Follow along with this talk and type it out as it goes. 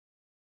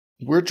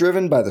We're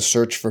driven by the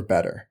search for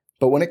better.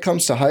 But when it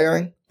comes to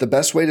hiring, the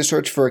best way to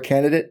search for a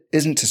candidate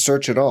isn't to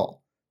search at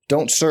all.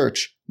 Don't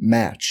search,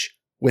 match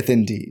with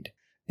Indeed.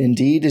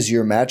 Indeed is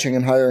your matching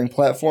and hiring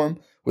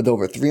platform with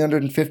over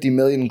 350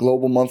 million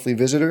global monthly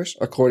visitors,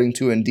 according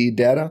to Indeed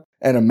data,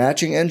 and a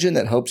matching engine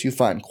that helps you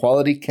find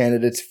quality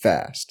candidates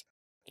fast.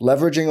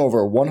 Leveraging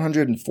over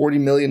 140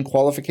 million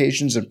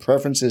qualifications and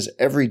preferences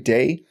every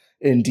day,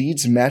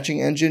 Indeed's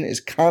matching engine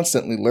is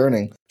constantly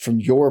learning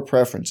from your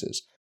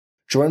preferences.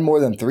 Join more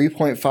than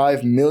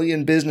 3.5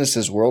 million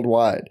businesses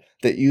worldwide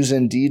that use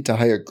Indeed to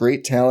hire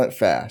great talent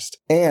fast.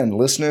 And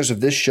listeners of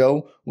this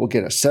show will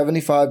get a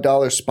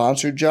 $75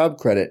 sponsored job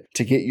credit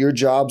to get your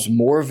jobs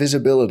more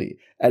visibility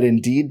at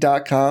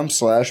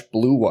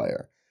Indeed.com/Blue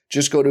Wire.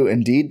 Just go to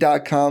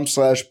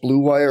Indeed.com/Blue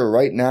Wire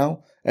right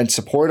now and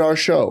support our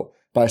show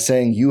by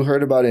saying you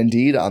heard about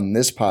Indeed on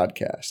this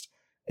podcast.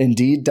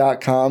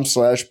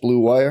 Indeed.com/Blue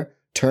Wire.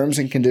 Terms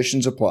and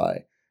conditions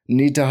apply.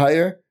 Need to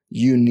hire?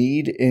 You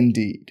need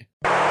Indeed.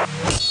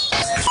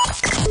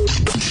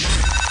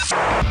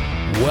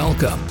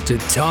 Welcome to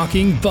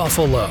Talking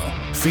Buffalo,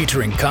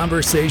 featuring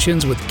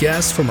conversations with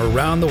guests from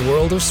around the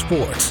world of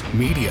sports,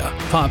 media,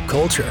 pop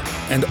culture,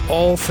 and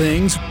all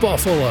things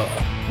Buffalo,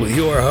 with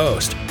your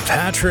host,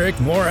 Patrick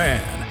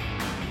Moran.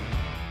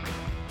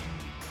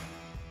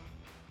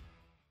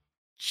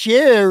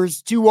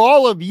 Cheers to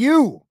all of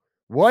you.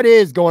 What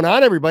is going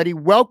on, everybody?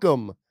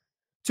 Welcome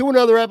to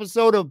another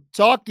episode of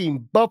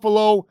Talking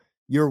Buffalo,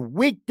 your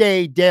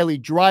weekday daily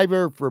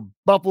driver for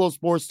Buffalo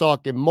sports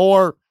talk and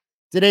more.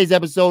 Today's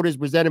episode is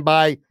presented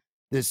by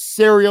the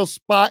Cereal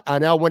Spot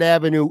on Elwood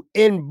Avenue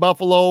in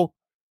Buffalo.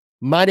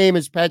 My name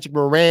is Patrick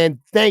Moran.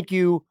 Thank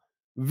you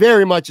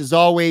very much, as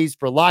always,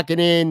 for locking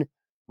in,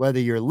 whether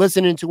you're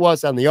listening to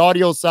us on the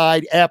audio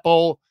side,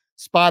 Apple,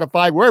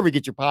 Spotify, wherever you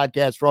get your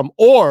podcast from,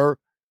 or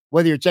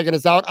whether you're checking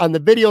us out on the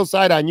video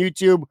side on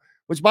YouTube,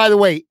 which, by the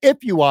way,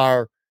 if you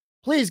are,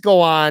 please go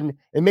on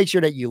and make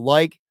sure that you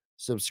like,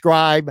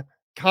 subscribe,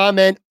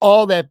 comment,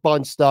 all that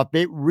fun stuff.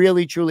 It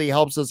really, truly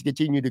helps us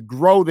continue to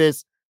grow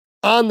this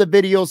on the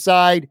video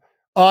side.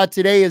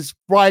 Today is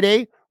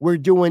Friday. We're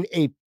doing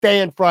a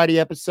Fan Friday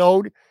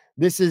episode.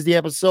 This is the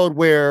episode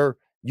where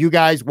you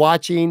guys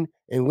watching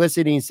and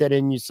listening send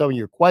in some of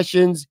your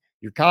questions,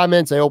 your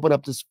comments. I open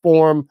up this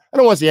forum. I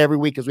don't want to say every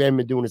week because we haven't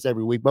been doing this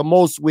every week, but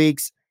most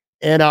weeks.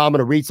 And I'm going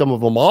to read some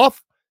of them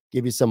off,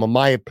 give you some of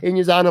my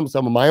opinions on them,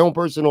 some of my own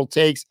personal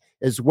takes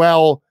as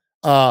well.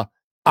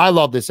 I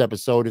love this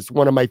episode. It's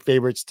one of my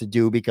favorites to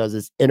do because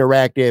it's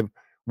interactive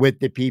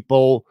with the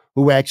people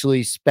who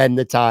actually spend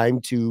the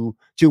time to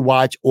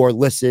watch or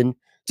listen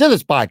to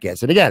this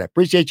podcast. And again, I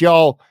appreciate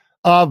y'all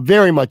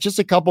very much. Just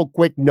a couple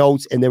quick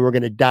notes, and then we're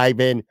going to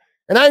dive in.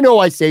 And I know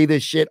I say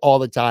this shit all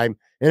the time,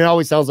 and it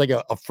always sounds like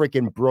a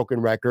freaking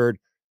broken record.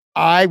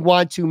 I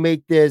want to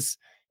make this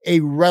a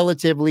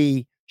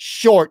relatively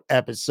short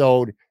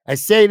episode. I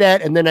say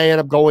that, and then I end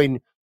up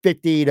going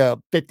 50 to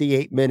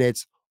 58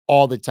 minutes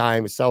all the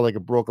time. It sounds like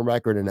a broken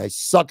record, and I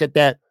suck at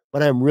that,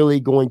 but I'm really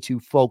going to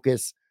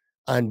focus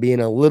on being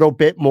a little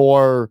bit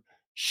more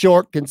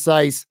short,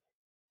 concise,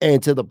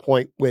 and to the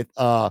point with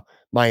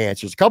my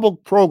answers. A couple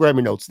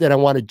programming notes that I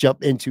want to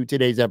jump into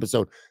today's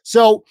episode.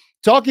 So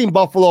Talking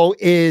Buffalo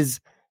is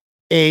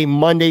a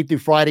Monday through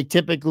Friday,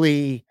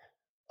 typically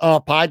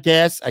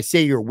podcast. I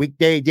say your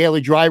weekday daily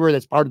driver.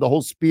 That's part of the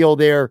whole spiel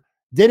there.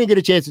 Didn't get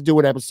a chance to do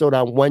an episode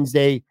on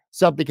Wednesday.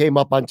 Something came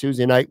up on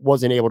Tuesday night.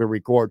 Wasn't able to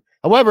record.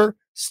 However,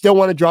 still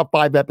want to drop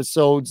 5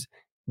 episodes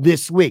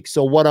this week.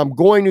 So what I'm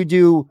going to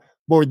do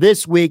for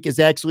this week is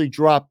actually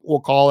drop, we'll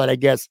call it, I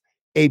guess,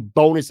 a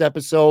bonus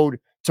episode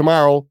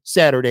tomorrow,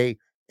 Saturday.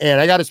 And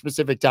I got a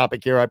specific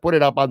topic here. I put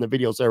it up on the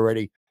videos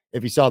already,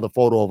 if you saw the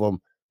photo of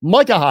him.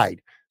 Micah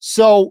Hyde.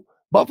 So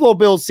Buffalo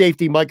Bills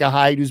safety Micah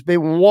Hyde, who's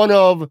been one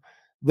of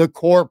the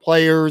core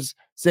players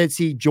since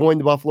he joined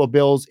the Buffalo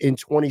Bills in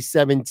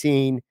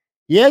 2017.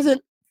 He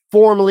hasn't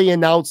formally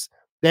announced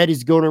that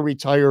he's going to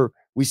retire.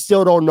 We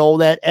still don't know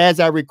that. As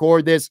I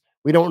record this,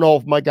 we don't know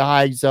if Micah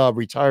Hyde's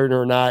retired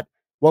or not.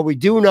 What we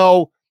do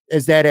know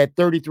is that at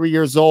 33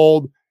 years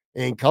old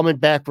and coming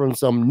back from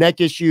some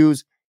neck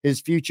issues, his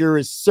future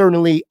is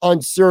certainly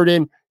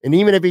uncertain. And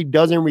even if he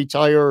doesn't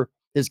retire,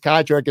 his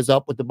contract is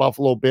up with the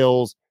Buffalo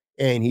Bills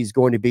and he's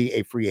going to be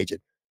a free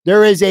agent.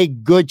 There is a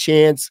good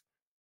chance,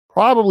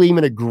 probably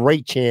even a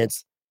great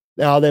chance,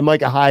 now that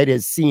Micah Hyde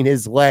has seen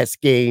his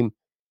last game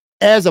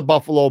as a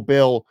Buffalo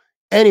Bill.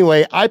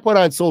 Anyway, I put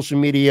on social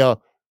media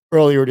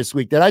earlier this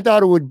week that I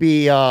thought it would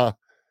be, I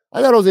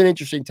thought it was an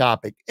interesting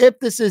topic. If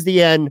this is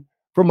the end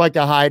for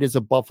Micah Hyde as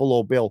a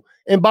Buffalo Bill.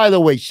 And by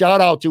the way,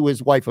 shout out to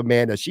his wife,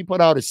 Amanda. She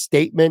put out a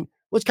statement,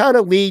 which kind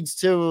of leads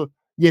to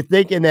you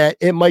thinking that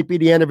it might be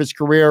the end of his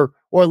career,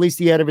 or at least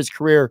the end of his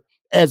career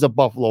as a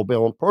Buffalo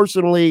Bill. And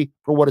personally,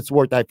 for what it's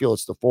worth, I feel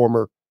it's the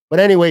former. But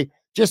anyway,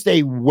 just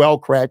a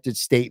well-crafted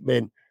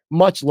statement.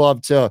 Much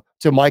love to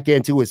Micah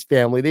and to his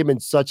family. They've been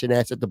such an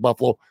asset to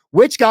Buffalo,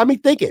 which got me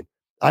thinking.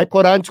 I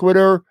put on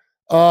Twitter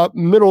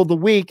middle of the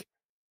week,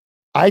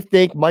 I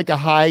think Micah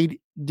Hyde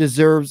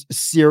deserves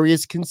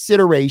serious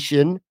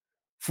consideration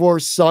for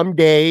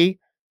someday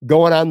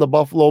going on the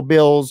Buffalo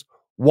Bills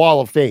Wall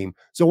of Fame.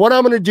 So what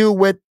I'm going to do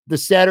with the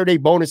Saturday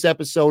bonus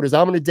episode is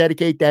I'm going to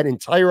dedicate that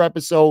entire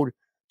episode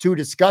to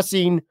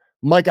discussing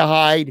Micah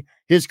Hyde,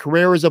 his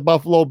career as a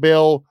Buffalo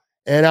Bill,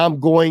 and I'm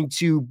going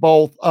to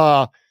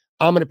I'm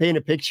going to paint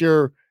a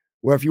picture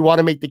where if you want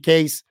to make the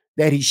case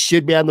that he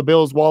should be on the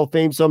Bills Wall of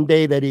Fame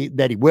someday, that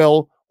he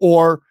will,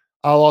 or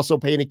I'll also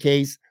paint a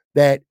case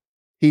that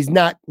he's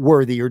not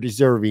worthy or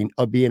deserving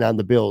of being on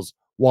the Bills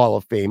Wall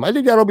of Fame. I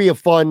think that'll be a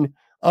fun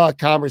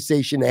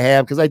conversation to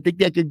have because I think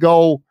that could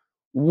go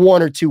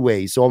one or two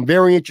ways. So I'm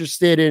very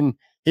interested in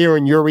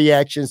hearing your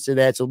reactions to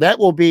that. So that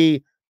will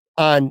be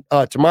on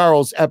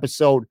tomorrow's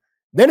episode.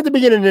 Then at the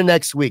beginning of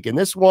next week, and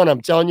this one,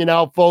 I'm telling you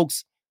now,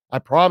 folks, I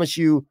promise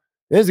you,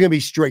 this is going to be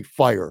straight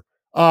fire.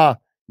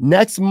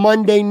 Next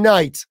Monday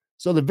night,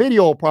 so the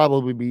video will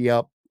probably be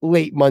up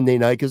late Monday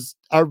night because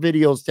our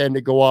videos tend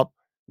to go up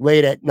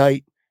late at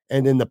night,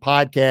 and then the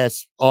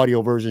podcast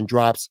audio version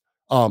drops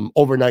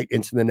overnight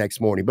into the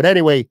next morning. But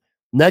anyway,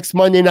 next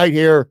Monday night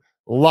here,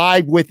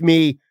 live with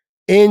me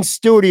in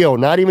studio,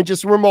 not even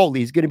just remotely.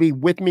 He's going to be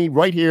with me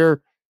right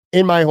here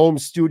in my home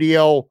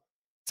studio.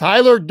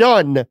 Tyler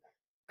Dunne,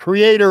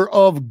 creator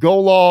of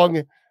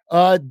golong.com,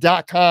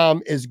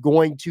 is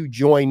going to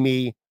join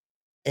me.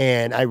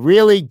 And I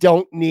really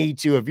don't need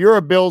to. If you're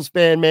a Bills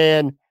fan,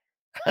 man,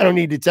 I don't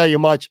need to tell you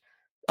much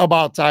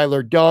about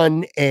Tyler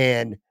Dunne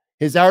and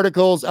his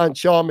articles on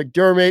Sean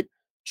McDermott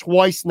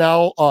twice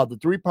now, the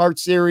 3-part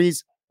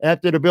series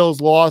after the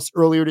Bills lost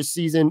earlier this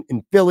season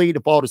in Philly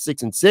to fall to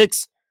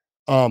 6-6.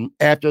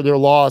 After their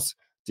loss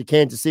to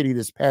Kansas City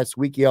this past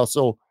week, he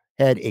also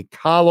had a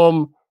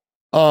column.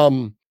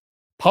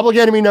 Public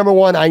enemy number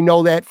one, I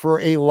know that for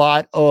a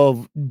lot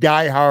of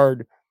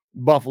diehard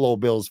Buffalo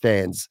Bills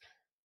fans.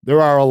 There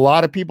are a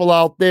lot of people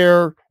out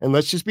there, and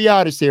let's just be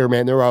honest here,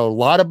 man. There are a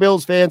lot of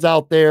Bills fans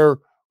out there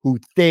who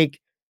think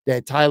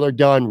that Tyler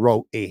Dunne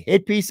wrote a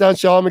hit piece on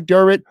Sean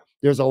McDermott.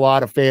 There's a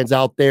lot of fans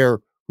out there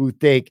who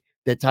think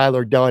that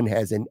Tyler Dunne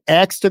has an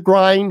axe to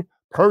grind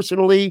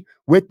personally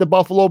with the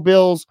Buffalo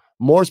Bills,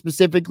 more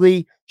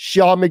specifically,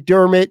 Sean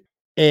McDermott.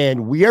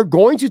 And we are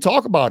going to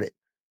talk about it.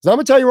 So I'm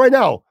going to tell you right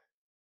now,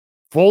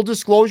 full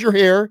disclosure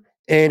here.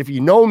 And if you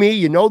know me,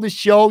 you know the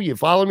show, you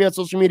follow me on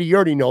social media, you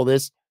already know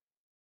this.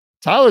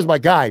 Tyler's my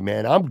guy,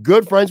 man. I'm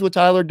good friends with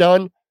Tyler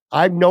Dunne.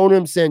 I've known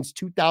him since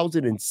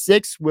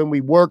 2006 when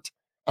we worked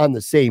on the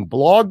same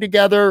blog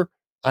together.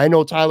 I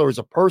know Tyler as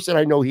a person.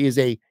 I know he is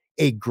a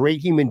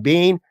great human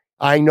being.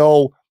 I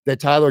know that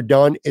Tyler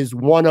Dunne is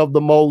one of the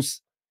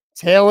most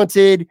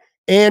talented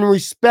and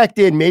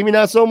respected, maybe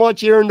not so much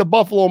here in the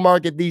Buffalo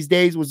market these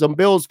days with some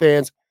Bills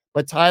fans,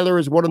 but Tyler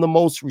is one of the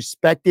most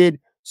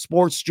respected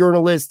sports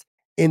journalists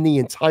in the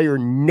entire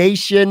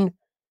nation.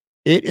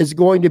 It is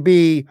going to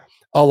be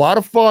a lot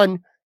of fun.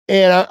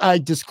 And I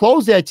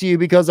disclose that to you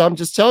because I'm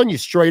just telling you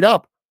straight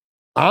up,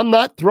 I'm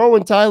not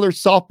throwing Tyler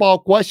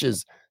softball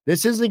questions.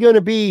 This isn't going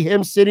to be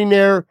him sitting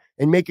there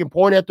and making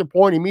point after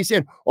point and me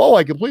saying, oh,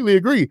 I completely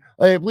agree.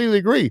 I completely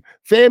agree.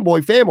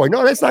 Fanboy.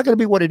 No, that's not going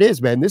to be what it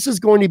is, man. This is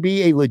going to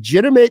be a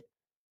legitimate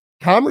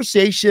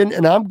conversation.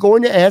 And I'm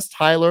going to ask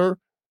Tyler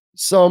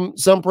some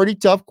pretty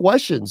tough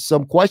questions,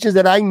 some questions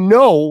that I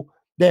know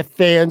that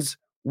fans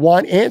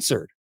want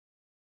answered.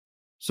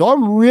 So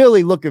I'm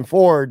really looking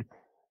forward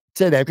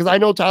to that because I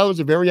know Tyler's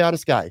a very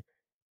honest guy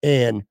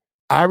and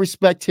I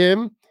respect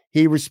him.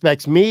 He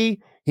respects me.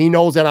 He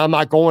knows that I'm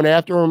not going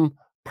after him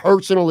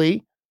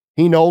personally.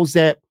 He knows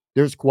that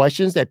there's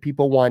questions that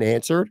people want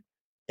answered.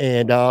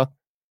 And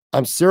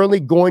I'm certainly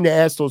going to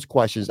ask those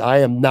questions. I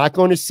am not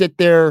going to sit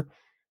there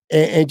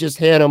and just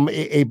hand him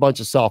a bunch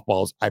of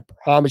softballs. I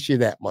promise you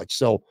that much.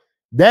 So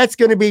that's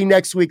going to be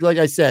next week. Like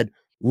I said,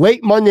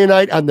 late Monday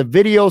night on the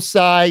video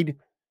side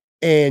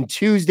and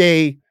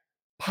Tuesday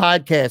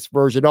podcast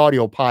version,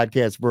 audio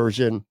podcast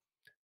version.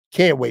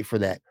 Can't wait for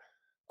that.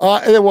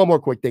 And then one more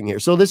quick thing here.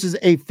 So this is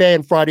a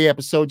Fan Friday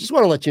episode. Just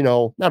want to let you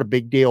know, not a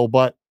big deal,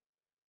 but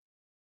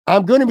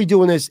I'm going to be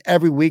doing this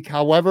every week.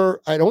 However,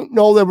 I don't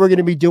know that we're going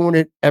to be doing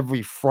it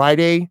every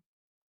Friday.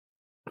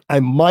 I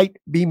might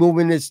be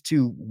moving this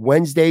to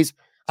Wednesdays.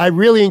 I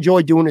really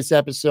enjoy doing this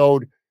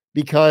episode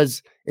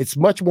because it's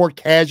much more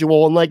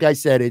casual. And like I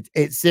said,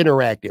 it's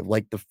interactive.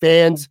 Like the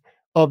fans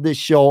of this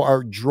show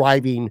are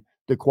driving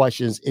the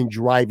questions and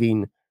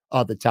driving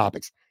the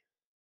topics.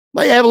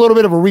 Might have a little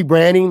bit of a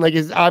rebranding. Like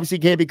it obviously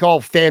can't be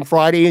called Fan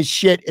Friday and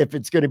shit if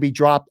it's going to be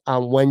dropped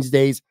on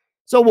Wednesdays.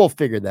 So we'll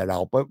figure that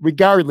out. But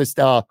regardless,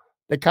 the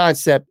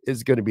concept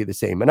is going to be the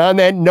same. And on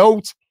that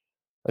note,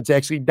 let's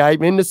actually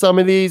dive into some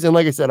of these. And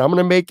like I said, I'm going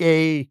to make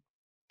a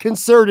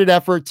concerted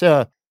effort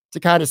to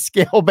kind of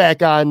scale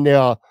back on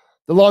the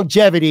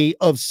longevity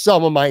of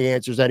some of my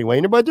answers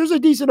anyway. But there's a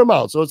decent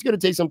amount. So it's going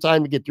to take some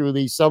time to get through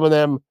these. Some of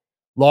them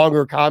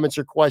longer comments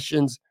or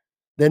questions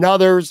than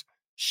others.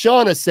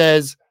 Shauna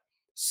says,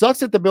 sucks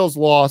that the Bills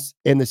lost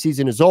and the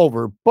season is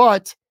over,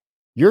 but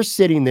you're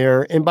sitting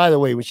there. And by the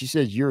way, when she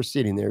says you're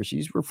sitting there,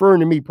 she's referring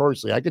to me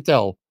personally. I could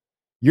tell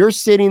you're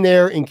sitting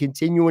there and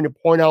continuing to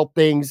point out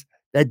things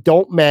that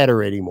don't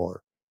matter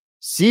anymore.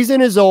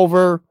 Season is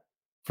over.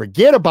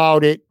 Forget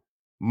about it.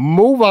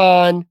 Move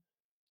on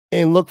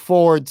and look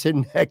forward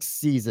to next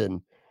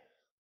season.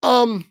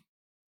 What?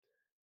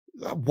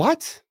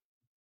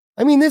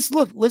 I mean,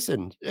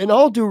 listen, in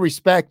all due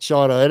respect,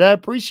 Shauna, and I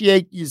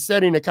appreciate you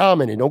setting a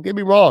comment, and don't get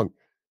me wrong.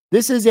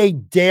 This is a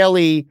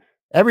daily,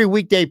 every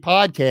weekday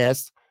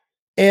podcast.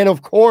 And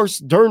of course,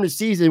 during the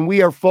season,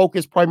 we are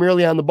focused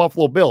primarily on the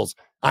Buffalo Bills.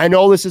 I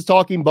know this is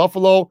Talking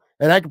Buffalo,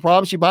 and I can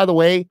promise you, by the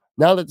way,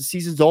 now that the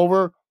season's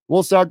over,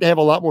 we'll start to have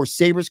a lot more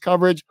Sabres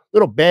coverage,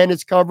 little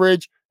Bandits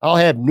coverage. I'll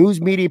have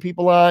news media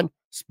people on,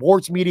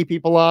 sports media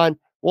people on.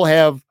 We'll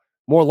have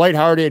more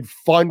lighthearted,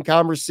 fun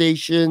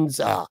conversations,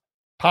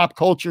 pop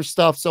culture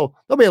stuff. So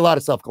there'll be a lot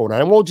of stuff going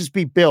on. It won't just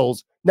be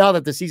Bills now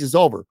that the season's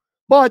over.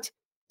 But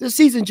the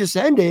season just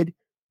ended,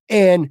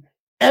 and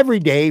every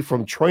day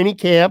from training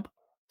camp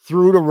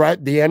through to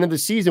the end of the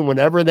season,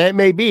 whenever that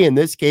may be. In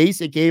this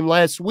case, it came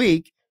last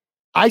week.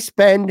 I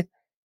spend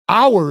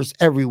hours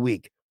every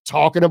week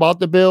talking about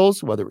the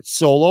Bills, whether it's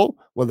solo,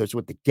 whether it's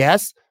with the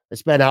guests. I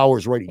spend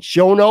hours writing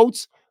show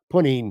notes,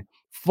 putting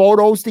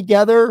photos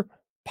together,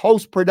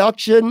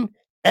 post-production,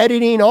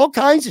 editing, all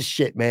kinds of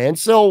shit, man.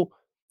 So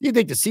you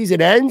think the season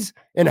ends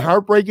in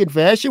heartbreaking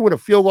fashion with a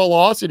field goal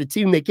loss at a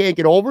team they can't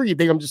get over? You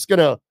think I'm just going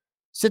to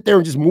sit there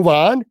and just move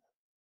on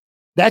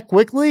that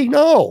quickly?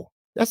 No.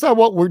 That's not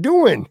what we're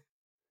doing.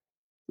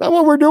 Not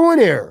what we're doing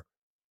here.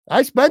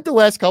 I spent the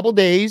last couple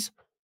days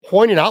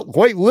pointing out,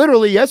 quite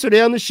literally yesterday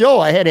on the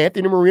show, I had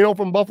Anthony Marino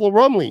from Buffalo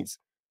Rumblings.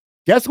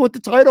 Guess what the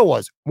title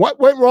was?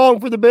 What went wrong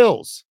for the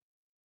Bills?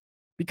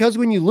 Because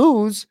when you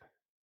lose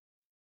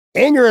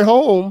and you're at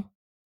home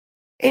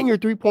and you're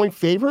 3-point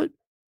favorite,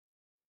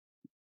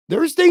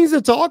 there's things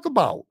to talk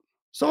about.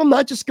 So I'm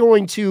not just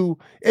going to,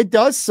 it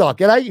does suck.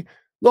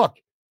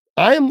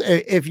 And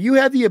if you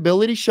have the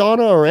ability,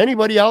 Shauna, or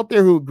anybody out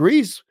there who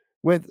agrees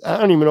with, I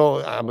don't even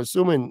know, I'm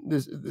assuming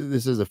this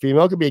is a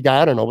female, it could be a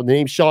guy, I don't know, but the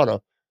name's Shauna.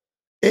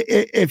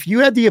 If you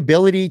had the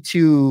ability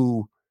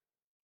to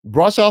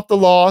brush off the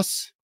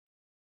loss,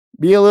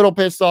 be a little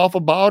pissed off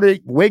about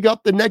it, wake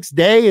up the next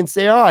day and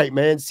say, all right,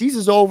 man,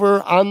 season's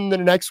over, on to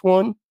the next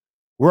one.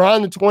 We're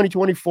on to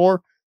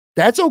 2024.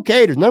 That's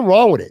okay. There's nothing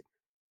wrong with it.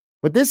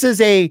 But this is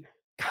a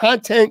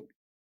content,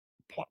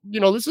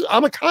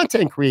 I'm a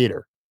content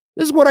creator.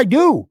 This is what I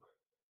do.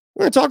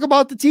 We're going to talk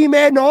about the team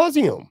ad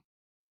nauseum.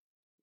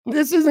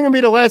 This isn't going to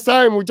be the last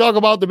time we talk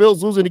about the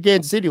Bills losing to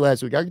Kansas City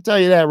last week. I can tell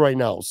you that right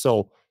now.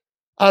 So,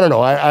 I don't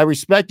know. I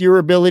respect your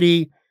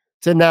ability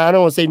to not, I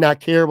don't want to say not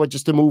care, but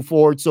just to move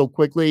forward so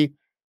quickly.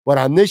 But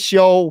on this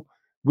show,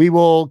 we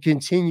will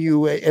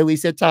continue, at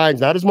least at times,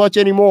 not as much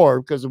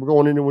anymore because we're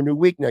going into a new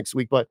week next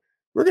week, but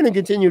we're going to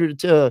continue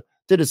to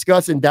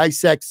discuss and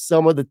dissect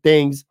some of the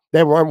things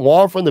that were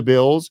wrong from the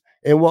Bills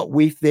and what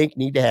we think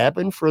need to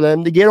happen for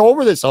them to get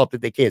over this hump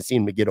that they can't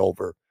seem to get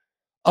over.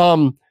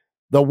 The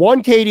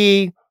 1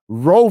 KD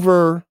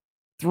Rover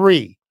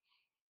 3.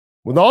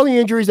 With all the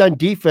injuries on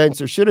defense,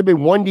 there should have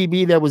been one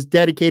DB that was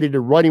dedicated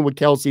to running with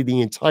Kelsey the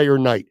entire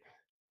night.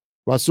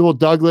 Rasul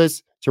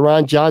Douglas,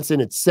 Teron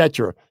Johnson,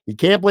 etc. You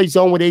can't play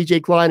zone with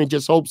AJ Klein and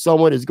just hope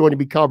someone is going to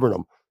be covering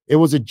him. It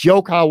was a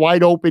joke how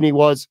wide open he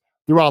was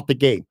throughout the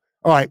game.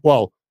 All right,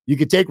 well, you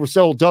could take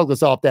Rasul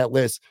Douglas off that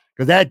list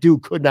because that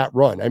dude could not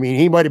run. I mean,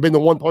 he might have been the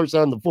one person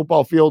on the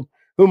football field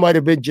who might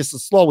have been just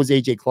as slow as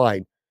AJ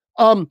Klein.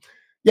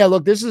 Yeah,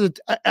 look,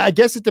 I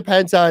guess it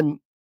depends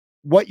on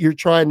what you're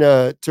trying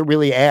to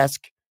really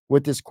ask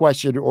with this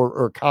question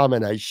or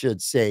comment, I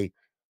should say.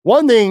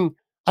 One thing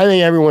I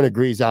think everyone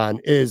agrees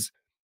on is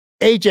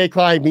AJ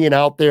Klein being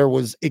out there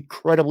was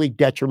incredibly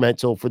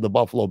detrimental for the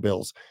Buffalo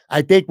Bills.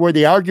 I think where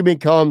the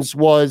argument comes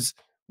was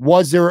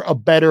there a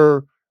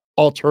better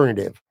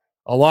alternative?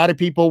 A lot of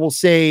people will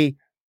say,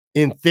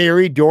 in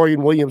theory,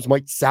 Dorian Williams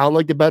might sound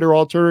like the better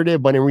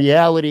alternative, but in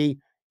reality,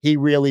 he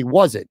really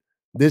wasn't.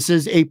 This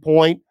is a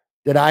point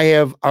that I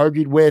have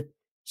argued with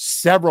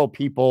several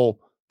people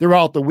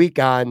throughout the week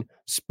on,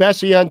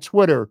 especially on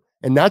Twitter,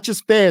 and not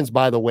just fans,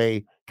 by the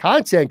way,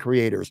 content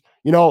creators.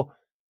 I'm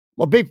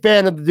a big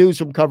fan of the dudes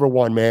from Cover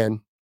One,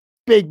 man.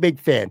 Big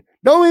fan.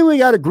 Don't mean we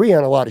got to agree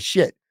on a lot of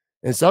shit.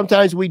 And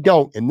sometimes we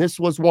don't. And this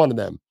was one of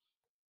them.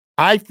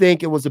 I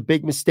think it was a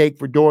big mistake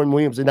for Dorian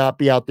Williams to not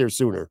be out there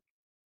sooner.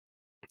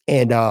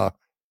 And I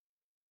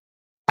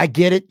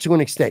get it to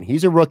an extent.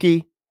 He's a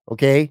rookie,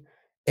 okay?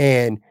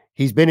 And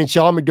he's been in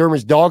Sean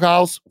McDermott's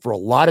doghouse for a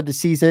lot of the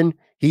season.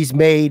 He's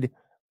made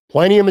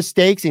plenty of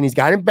mistakes, and he's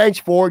got him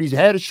benched for it. He's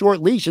had a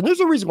short leash, and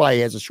there's a reason why he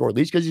has a short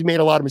leash, because he's made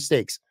a lot of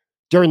mistakes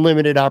during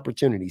limited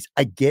opportunities.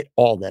 I get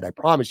all that. I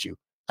promise you.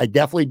 I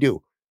definitely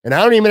do. And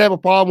I don't even have a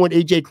problem with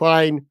AJ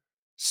Klein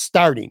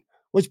starting,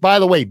 which, by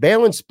the way,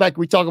 Balin Spector,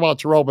 we talk about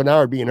Terrell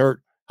Bernard being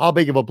hurt, how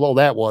big of a blow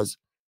that was.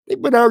 I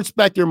think Bernard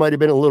Spector might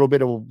have been a little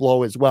bit of a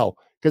blow as well,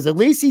 because at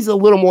least he's a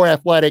little more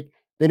athletic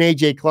than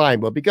AJ Klein.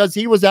 But because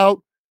he was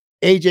out,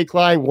 AJ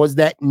Klein was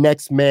that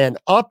next man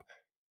up.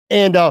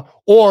 And,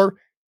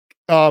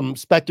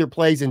 Spector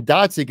plays and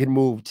Dotson can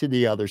move to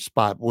the other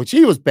spot, which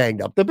he was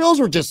banged up. The Bills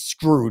were just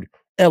screwed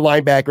at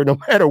linebacker no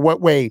matter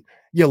what way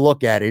you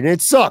look at it. And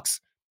it sucks,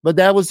 but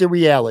that was the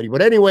reality.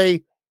 But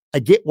anyway, I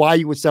get why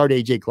you would start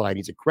AJ Klein.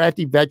 He's a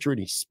crafty veteran.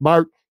 He's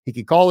smart. He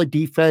can call a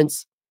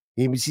defense.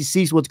 He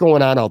sees what's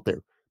going on out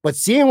there. But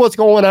seeing what's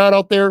going on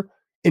out there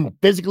and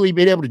physically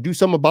being able to do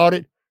something about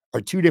it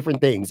are two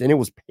different things. And it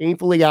was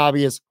painfully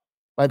obvious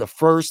by the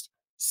first,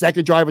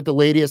 second drive at the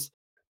latest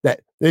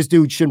that this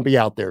dude shouldn't be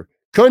out there.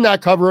 Could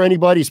not cover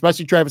anybody,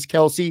 especially Travis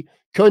Kelce.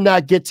 Could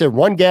not get to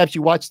run gaps.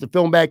 You watch the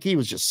film back. He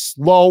was just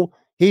slow.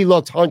 He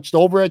looked hunched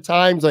over at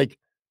times. Like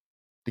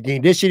the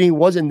conditioning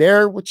wasn't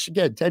there, which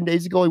again, 10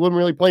 days ago, he wasn't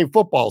really playing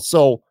football.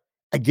 So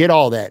I get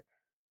all that.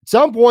 At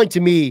some point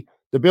to me,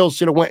 the Bills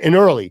should have went in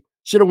early,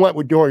 should have went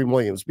with Dorian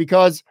Williams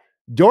because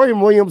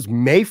Dorian Williams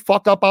may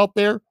fuck up out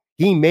there.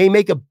 He may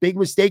make a big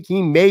mistake.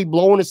 He may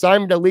blow an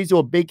assignment that leads to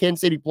a big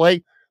Kansas City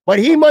play, but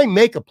he might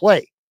make a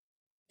play.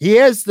 He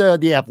has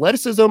the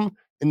athleticism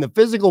and the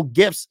physical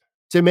gifts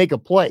to make a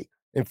play.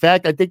 In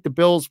fact, I think the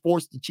Bills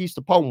forced the Chiefs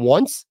to punt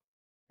once,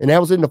 and that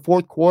was in the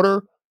fourth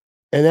quarter.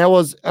 And that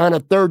was on a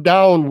third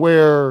down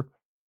where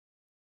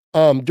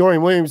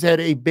Dorian Williams had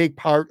a big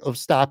part of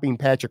stopping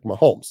Patrick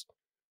Mahomes.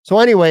 So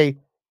anyway,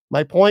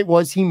 my point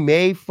was he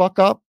may fuck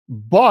up,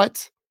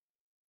 but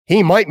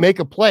he might make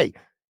a play.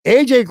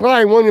 AJ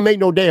Klein wanted to make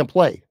no damn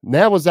play. And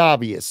that was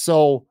obvious.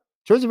 So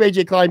in terms of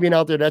AJ Klein being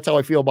out there, that's how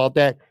I feel about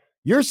that.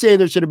 You're saying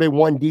there should have been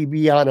one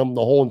DB on him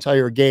the whole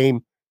entire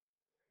game.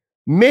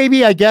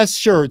 Maybe, I guess,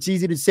 sure. It's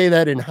easy to say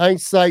that in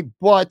hindsight,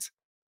 but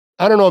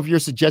I don't know if you're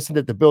suggesting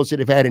that the Bills should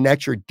have had an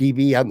extra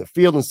DB on the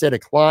field instead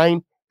of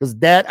Klein, because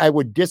that I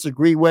would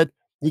disagree with.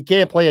 You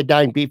can't play a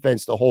dime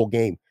defense the whole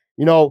game.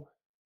 You know,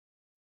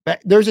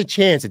 there's a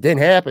chance. It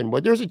didn't happen,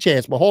 but there's a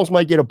chance. Mahomes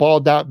might get a ball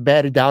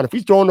batted down. If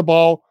he's throwing the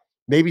ball,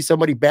 maybe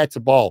somebody bats the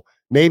ball.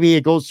 Maybe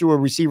it goes through a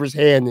receiver's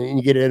hand and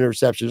you get an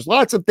interception. There's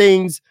lots of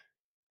things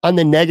on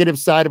the negative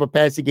side of a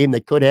passing game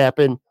that could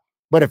happen.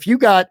 But if you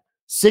got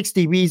 6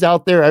 DBs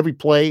out there every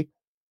play,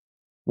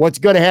 what's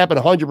going to happen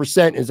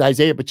 100% is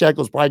Isaiah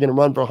Pacheco is probably going to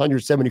run for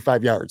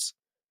 175 yards.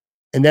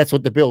 And that's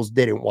what the Bills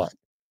didn't want.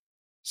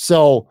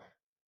 So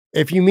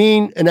if you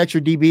mean an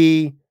extra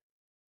DB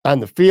on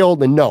the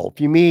field, then no.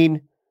 If you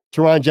mean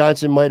Teron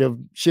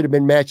Johnson should have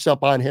been matched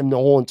up on him the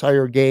whole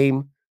entire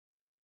game,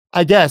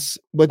 I guess.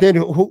 But then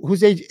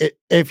who's AJ?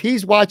 If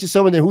he's watching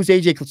someone, then who's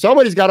AJ?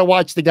 Somebody's got to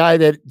watch the guy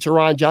that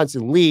Teron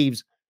Johnson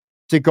leaves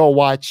to go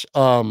watch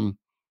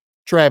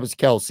Travis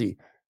Kelce.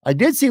 I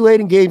did see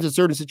late in games in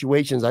certain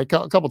situations. A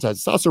couple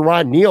times. I saw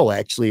Saron Neal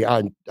actually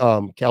on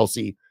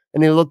Kelce,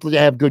 and they looked to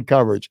have good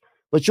coverage.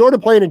 But short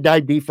of playing a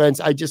dime defense,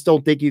 I just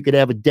don't think you could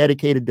have a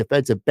dedicated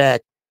defensive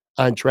back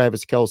on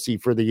Travis Kelce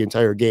for the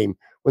entire game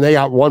when they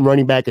got one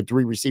running back and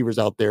 3 receivers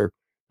out there.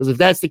 Because if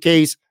that's the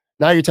case,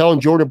 now you're telling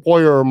Jordan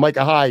Poyer or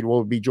Micah Hyde, what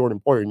would be Jordan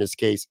Poyer in this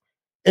case,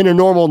 in a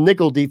normal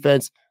nickel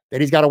defense,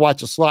 that he's got to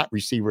watch a slot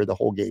receiver the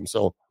whole game.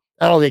 So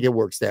I don't think it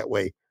works that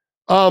way.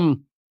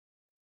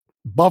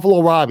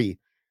 Buffalo Robbie.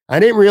 I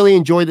didn't really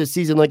enjoy this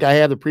season like I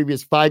have the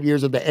previous 5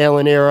 years of the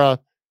Allen era.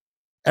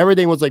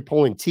 Everything was like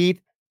pulling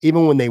teeth.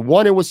 Even when they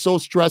won, it was so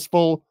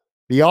stressful.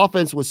 The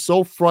offense was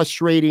so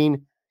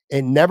frustrating.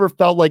 It never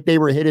felt like they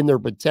were hitting their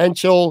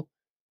potential.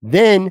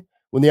 Then,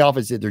 when the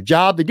offense did their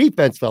job, the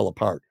defense fell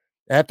apart.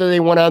 After they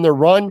went on their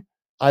run,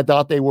 I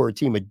thought they were a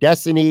team of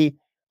destiny.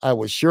 I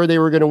was sure they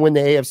were going to win the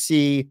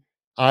AFC.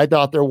 I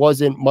thought there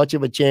wasn't much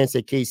of a chance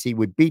that KC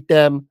would beat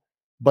them,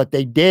 but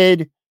they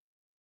did.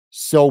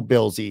 So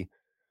Billsy.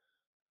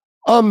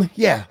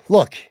 Yeah,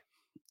 look,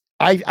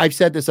 I've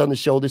said this on the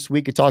show this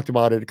week. I talked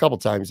about it a couple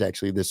times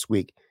actually this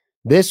week.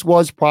 This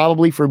was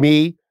probably for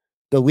me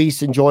the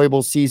least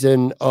enjoyable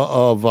season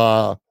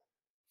of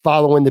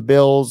following the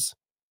Bills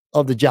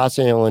of the Josh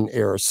Allen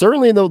era.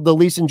 Certainly the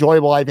least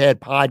enjoyable I've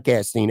had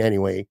podcasting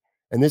anyway.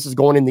 And this is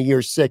going in the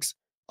year 6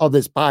 of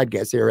this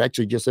podcast here,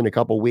 actually just in a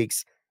couple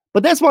weeks.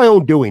 But that's my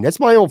own doing. That's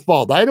my own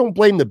fault. I don't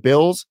blame the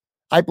Bills.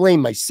 I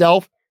blame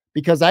myself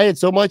because I had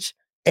so much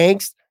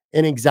angst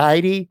and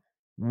anxiety,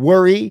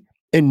 worry,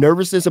 and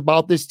nervousness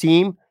about this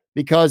team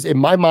because in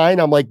my mind,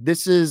 I'm like,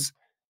 this is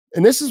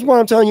what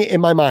I'm telling you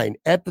in my mind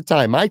at the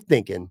time, my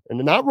thinking,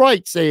 and not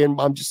right saying,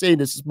 I'm just saying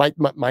this is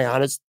my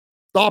honest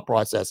thought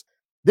process.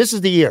 This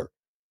is the year.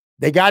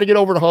 They got to get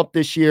over the hump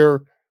this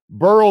year.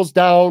 Burrow's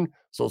down.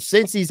 So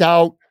since he's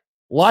out,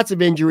 lots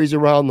of injuries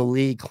around the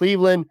league.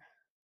 Cleveland,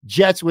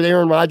 Jets with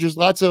Aaron Rodgers,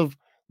 lots of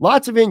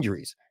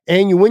injuries.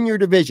 And you win your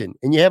division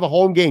and you have a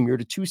home game. You're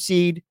the 2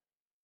 seed.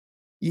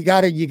 You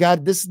got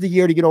this is the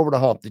year to get over the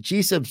hump. The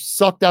Chiefs have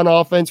sucked on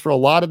offense for a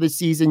lot of the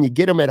season. You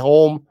get them at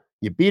home,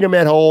 you beat them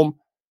at home,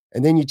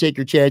 and then you take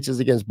your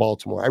chances against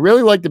Baltimore. I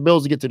really like the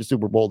Bills to get to the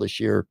Super Bowl this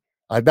year.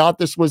 I thought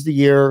this was the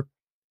year,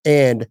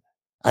 and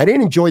I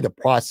didn't enjoy the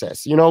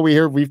process. You know,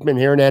 we've been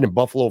hearing that in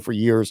Buffalo for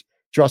years.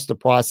 Trust the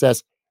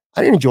process.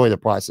 I didn't enjoy the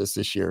process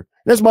this year.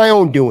 That's my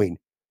own doing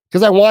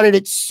because I wanted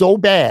it so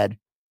bad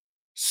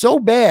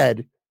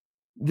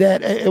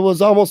that it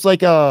was almost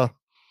like an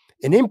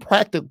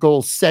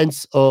impractical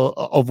sense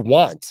of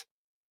want.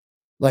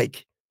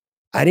 Like,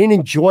 I didn't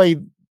enjoy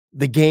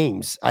the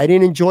games. I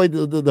didn't enjoy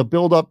the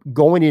build-up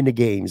going into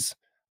games.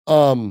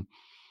 I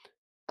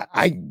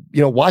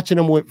watching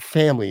them with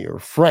family or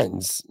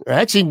friends.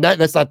 Actually,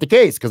 that's not the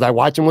case because I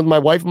watch them with my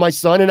wife and my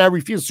son, and I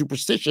refuse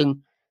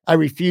superstition. I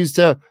refuse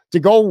to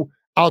go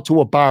out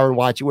to a bar and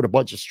watch it with a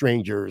bunch of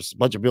strangers, a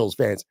bunch of Bills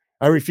fans.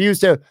 I refuse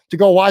to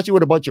go watch it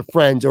with a bunch of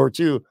friends or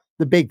to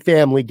the big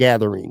family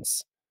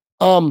gatherings.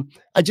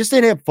 I just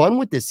didn't have fun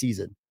with this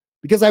season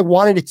because I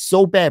wanted it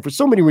so bad for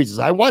so many reasons.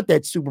 I want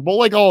that Super Bowl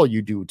like all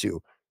you do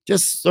too.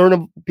 Just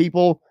certain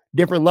people,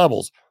 different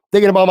levels.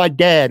 Thinking about my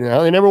dad and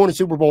how they never won a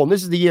Super Bowl, and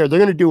this is the year they're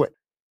going to do it.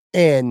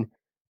 And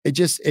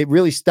it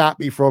really stopped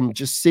me from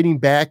just sitting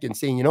back and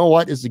saying, you know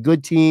what, this is a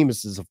good team.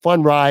 This is a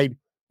fun ride.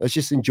 Let's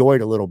just enjoy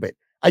it a little bit.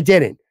 I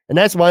didn't. And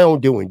that's my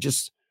own doing.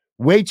 Just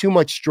way too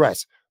much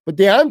stress. But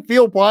the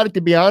on-field product,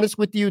 to be honest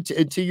with you,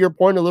 to your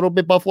point a little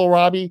bit, Buffalo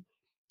Robbie,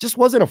 just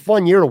wasn't a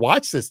fun year to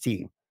watch this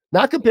team.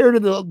 Not compared to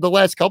the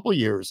last couple of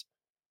years.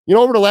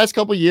 Over the last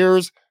couple of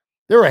years,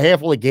 there were a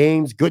handful of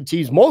games, good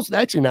teams. Most,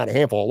 actually not a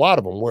handful, a lot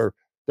of them where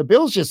the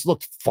Bills just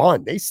looked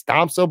fun. They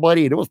stomped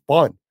somebody and it was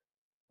fun.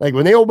 Like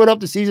when they opened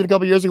up the season a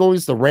couple of years ago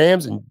against the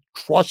Rams and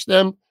crushed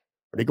them,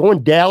 or they go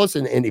in Dallas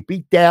and they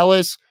beat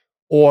Dallas,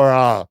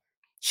 or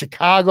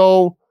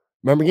Chicago,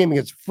 remember game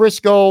against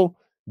Frisco,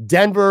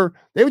 Denver,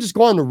 they would just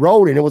go on the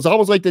road and it was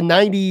almost like the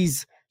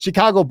 90s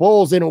Chicago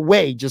Bulls in a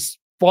way, just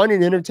fun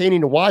and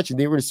entertaining to watch, and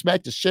they were going to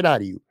smack the shit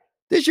out of you.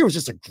 This year was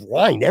just a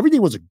grind.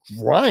 Everything was a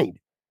grind.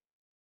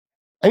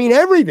 I mean,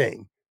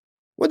 everything.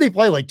 Would they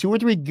play like 2 or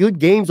 3 good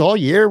games all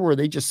year where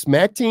they just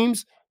smack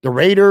teams? The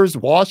Raiders,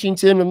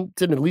 Washington,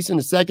 at least in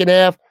the second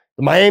half.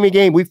 The Miami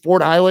game, week 4,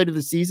 the highlight of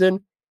the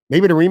season.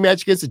 Maybe the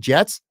rematch against the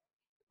Jets.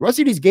 The rest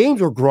of these games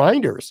were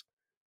grinders.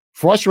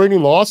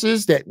 Frustrating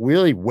losses that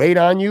really weighed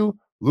on you.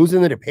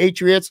 Losing to the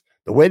Patriots,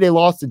 the way they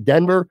lost to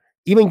Denver,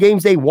 even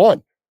games they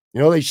won.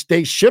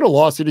 They should have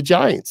lost to the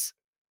Giants.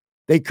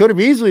 They could have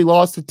easily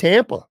lost to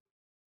Tampa.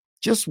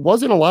 Just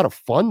wasn't a lot of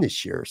fun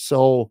this year.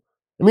 So,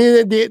 I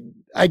mean,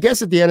 I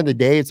guess at the end of the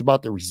day, it's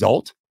about the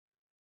result.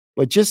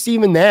 But just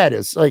even that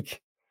is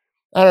like,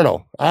 I don't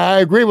know. I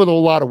agree with a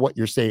lot of what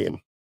you're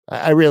saying.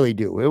 I really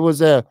do. It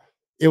was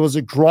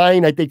a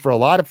grind, I think, for a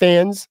lot of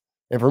fans.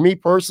 And for me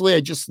personally,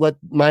 I just let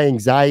my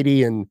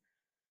anxiety and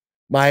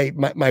my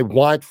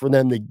want for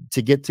them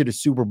to get to the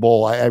Super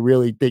Bowl. I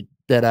really think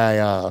that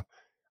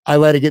I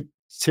let it get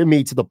to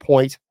me to the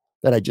point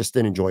that I just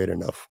didn't enjoy it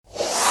enough.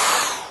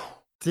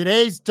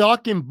 Today's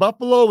Talking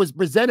Buffalo is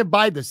presented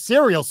by the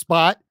Cereal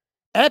Spot.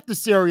 At the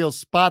Cereal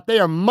Spot, they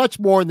are much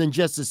more than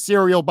just a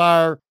cereal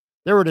bar.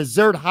 They're a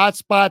dessert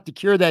hotspot to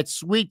cure that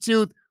sweet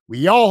tooth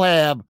we all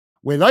have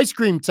with ice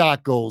cream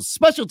tacos,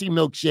 specialty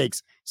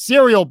milkshakes,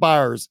 cereal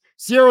bars,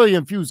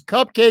 cereal-infused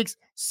cupcakes,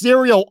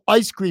 cereal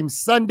ice cream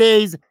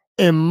sundaes,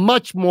 and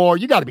much more.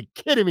 You got to be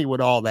kidding me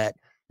with all that.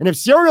 And if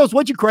cereal is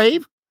what you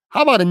crave,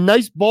 how about a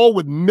nice bowl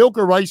with milk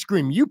or ice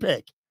cream? You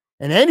pick.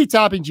 And any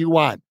toppings you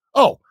want.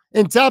 Oh,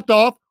 and topped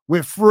off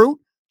with fruit,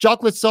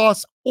 chocolate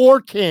sauce,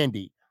 or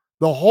candy.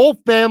 The whole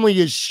family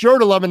is sure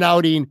to love an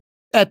outing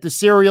at the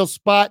Cereal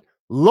Spot,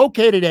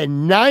 located at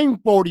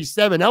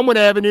 947 Elmwood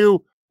Avenue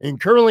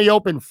and currently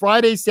open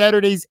Fridays,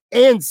 Saturdays,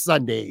 and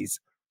Sundays.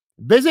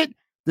 Visit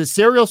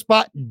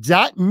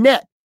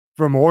theCerealSpot.net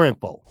for more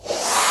info.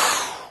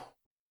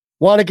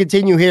 Want to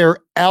continue here.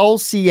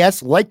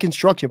 LCS Light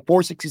Construction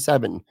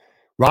 467.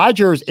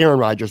 Aaron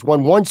Rodgers,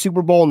 won 1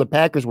 Super Bowl, and the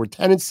Packers were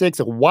 10-6,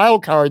 a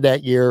wild card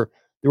that year.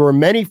 There are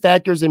many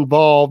factors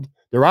involved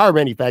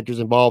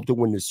to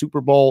win the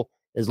Super Bowl.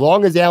 As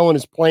long as Allen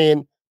is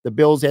playing, the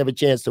Bills have a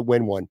chance to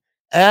win one.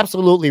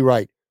 Absolutely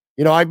right.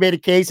 I've made a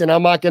case, and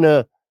I'm not going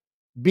to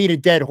beat a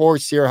dead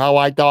horse here, how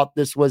I thought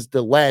this was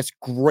the last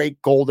great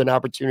golden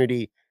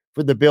opportunity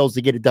for the Bills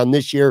to get it done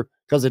this year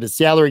because of the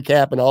salary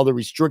cap and all the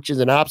restrictions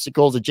and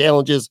obstacles and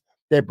challenges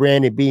that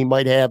Brandon Beane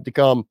might have to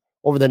come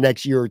over the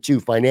next year or two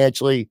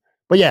financially.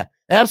 But yeah,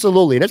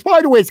 absolutely. That's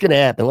probably the way it's going to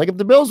happen. Like if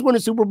the Bills win a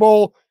Super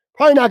Bowl,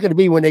 probably not going to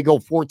be when they go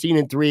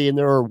 14-3 and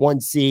they're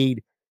 1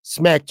 seed,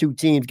 smack 2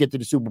 teams, get to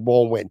the Super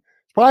Bowl and win.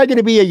 It's probably going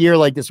to be a year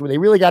like this where they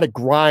really got to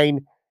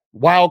grind,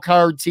 wild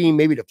card team,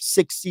 maybe the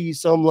 6 seed,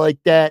 something like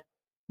that,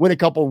 win a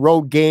couple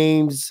road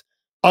games,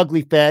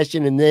 ugly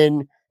fashion, and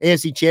then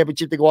AFC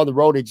Championship, they go on the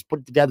road, they just put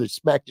it together,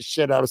 smack the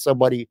shit out of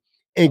somebody,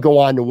 and go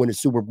on to win a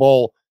Super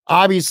Bowl.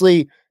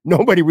 Obviously,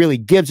 nobody really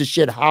gives a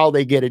shit how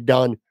they get it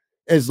done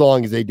as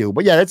long as they do.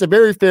 But yeah, that's a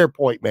very fair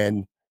point,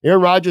 man.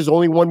 Aaron Rodgers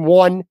only won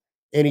 1,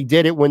 and he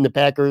did it when the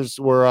Packers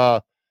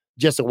were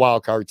just a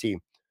wild card team.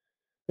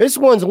 This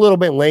one's a little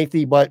bit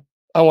lengthy, but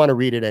I want to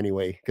read it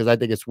anyway because I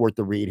think it's worth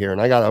the read here,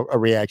 and I got a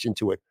reaction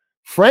to it.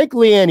 Frank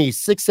Liani,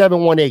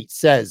 6718,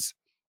 says,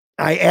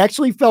 I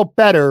actually felt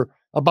better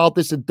about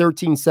this in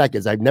 13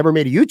 seconds. I've never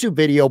made a YouTube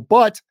video,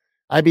 but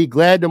I'd be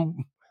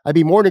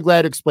more than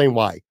glad to explain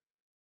why.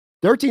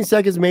 13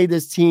 seconds made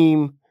this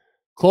team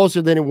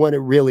closer than what it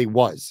really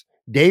was.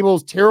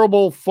 Dable's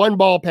terrible fun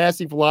ball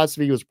passing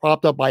philosophy was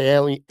propped up by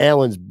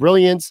Allen's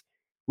brilliance.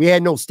 We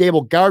had no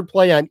stable guard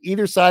play on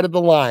either side of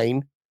the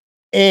line.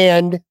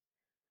 And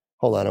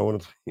hold on, I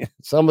want to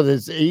some of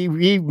this.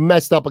 He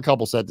messed up a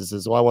couple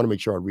sentences, so I want to make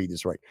sure I read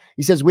this right.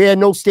 He says we had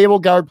no stable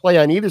guard play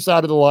on either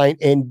side of the line,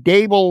 and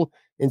Dable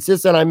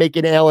insisted on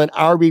making Allen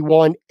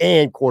RB1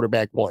 and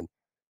quarterback one.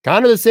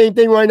 Kind of the same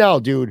thing right now,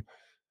 dude.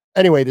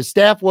 Anyway, the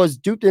staff was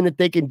duped into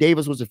thinking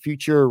Davis was a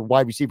future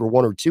wide receiver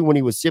 1 or 2 when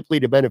he was simply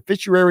the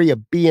beneficiary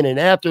of being an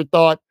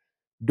afterthought.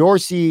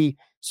 Dorsey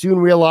soon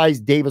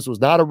realized Davis was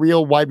not a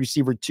real wide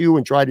receiver 2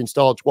 and tried to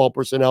install 12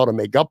 personnel to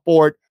make up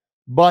for it.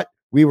 But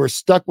we were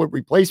stuck with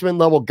replacement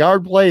level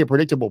guard play, a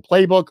predictable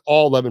playbook,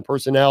 all 11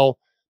 personnel,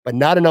 but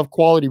not enough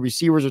quality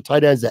receivers or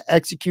tight ends to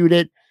execute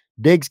it.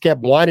 Diggs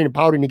kept whining and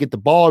pouting to get the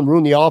ball and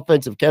ruin the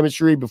offensive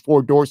chemistry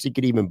before Dorsey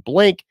could even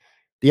blink.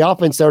 The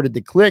offense started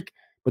to click,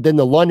 but then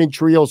the London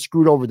trio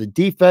screwed over the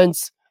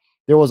defense.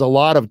 There was a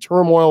lot of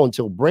turmoil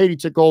until Brady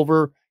took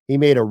over. He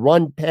made a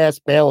run-pass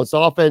balanced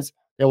offense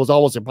that was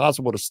almost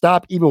impossible to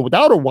stop, even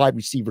without a wide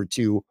receiver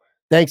 2,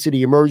 thanks to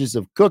the emergence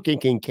of Cook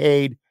and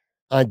Kincaid.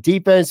 On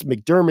defense,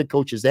 McDermott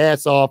coached his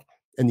ass off,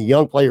 and the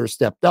young players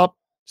stepped up.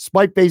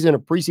 Despite facing a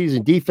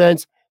preseason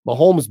defense,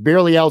 Mahomes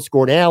barely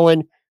outscored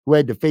Allen, who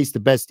had to face the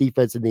best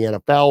defense in the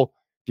NFL.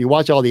 If you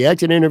watch all the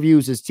exit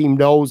interviews, his team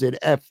knows it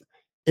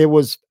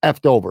was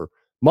effed over.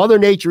 Mother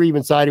Nature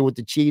even sided with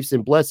the Chiefs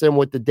and blessed them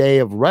with the day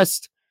of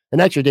rest, an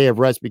extra day of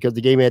rest because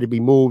the game had to be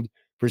moved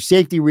for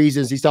safety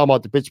reasons. He's talking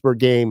about the Pittsburgh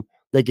game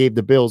that gave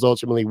the Bills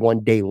ultimately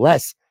 1 day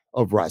less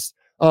of rest.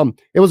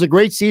 It was a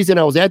great season.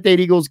 I was at that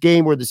Eagles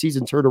game where the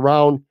season turned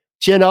around.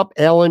 Chin up,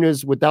 Allen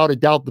is without a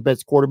doubt the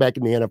best quarterback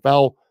in the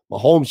NFL.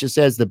 Mahomes just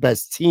has the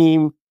best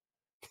team.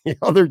 The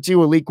other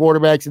 2 elite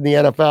quarterbacks in the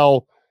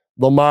NFL,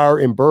 Lamar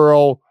and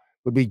Burrow,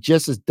 would be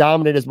just as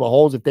dominant as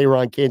Mahomes if they were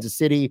on Kansas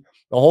City.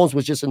 Mahomes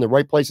was just in the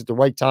right place at the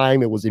right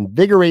time. It was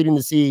invigorating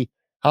to see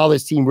how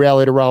this team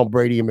rallied around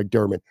Brady and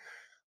McDermott.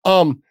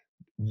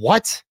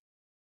 What?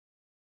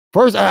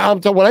 First,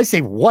 when I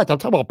say what, I'm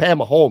talking about Pat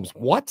Mahomes.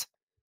 What?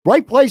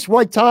 Right place,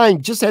 right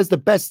time, just has the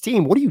best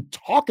team. What are you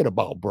talking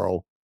about,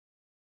 bro?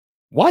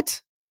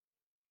 What?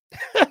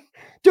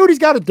 Dude, he's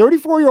got a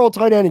 34-year-old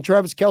tight end in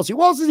Travis Kelce.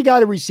 Who else has he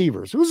got in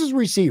receivers? Who's his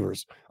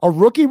receivers? A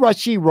rookie,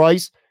 Rashee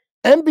Rice.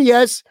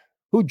 MBS,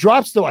 who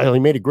drops the... Well, he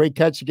made a great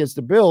catch against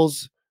the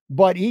Bills,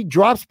 but he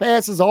drops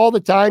passes all the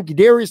time.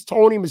 Kadarius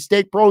Toney,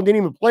 mistake-prone,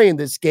 didn't even play in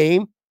this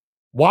game.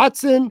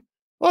 Watson,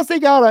 plus they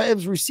got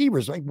his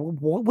receivers. Like,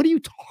 what are you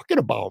talking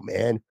about,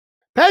 man?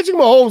 Patrick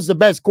Mahomes is the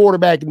best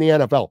quarterback in the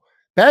NFL.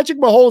 Patrick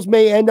Mahomes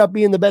may end up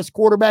being the best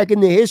quarterback in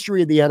the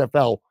history of the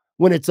NFL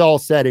when it's all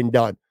said and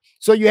done.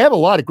 So you have a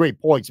lot of great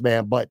points,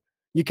 man, but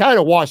you kind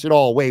of wash it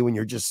all away when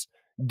you're just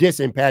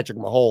dissing Patrick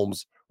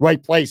Mahomes.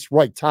 Right place,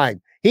 right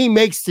time. He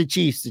makes the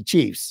Chiefs the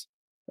Chiefs.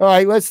 All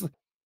right,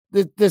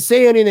 to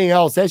say anything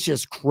else, that's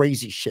just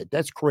crazy shit.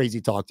 That's crazy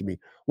talk to me.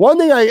 One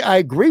thing I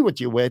agree with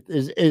you with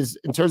is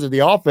in terms of the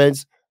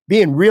offense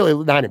being really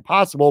not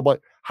impossible, but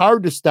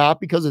hard to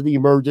stop because of the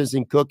emergence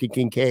in Cook and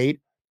Kincaid.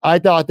 I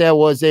thought that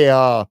was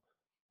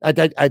I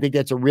think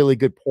that's a really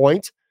good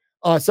point.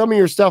 Some of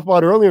your stuff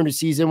about earlier in the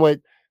season with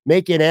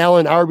making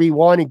Allen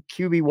RB1 and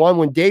QB1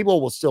 when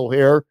Dable was still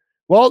here.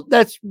 Well,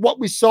 that's what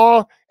we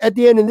saw at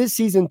the end of this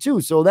season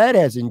too. So that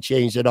hasn't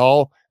changed at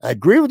all. I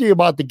agree with you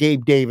about the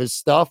Gabe Davis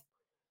stuff.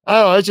 I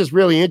don't know. It's just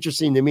really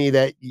interesting to me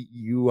that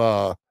you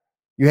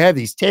have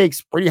these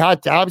takes, pretty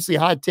hot, obviously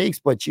hot takes,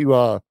 but you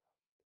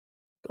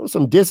throw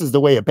some disses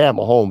the way of Pat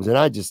Mahomes. And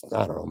I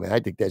don't know, man. I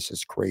think that's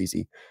just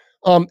crazy.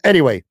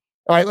 Anyway,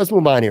 all right, let's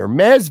move on here.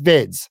 Maz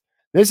Vids.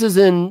 This is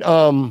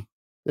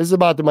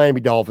about the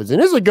Miami Dolphins,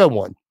 and this is a good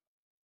one.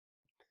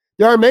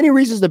 There are many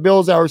reasons the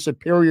Bills are a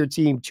superior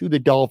team to the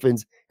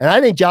Dolphins, and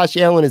I think Josh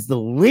Allen is the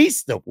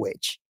least of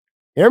which.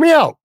 Hear me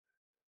out.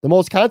 The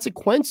most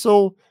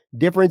consequential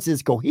difference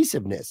is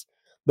cohesiveness.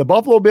 The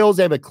Buffalo Bills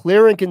have a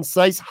clear and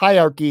concise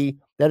hierarchy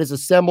that has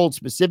assembled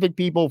specific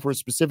people for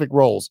specific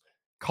roles.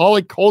 Call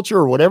it culture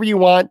or whatever you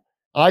want.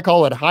 I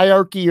call it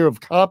hierarchy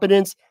of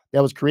competence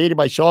that was created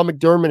by Sean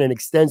McDermott and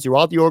extends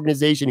throughout the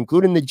organization,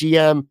 including the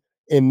GM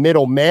and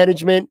middle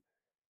management.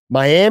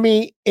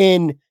 Miami,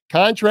 in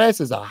contrast,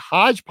 is a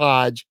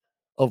hodgepodge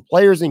of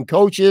players and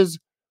coaches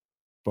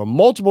from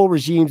multiple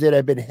regimes that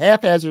have been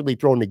haphazardly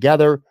thrown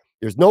together.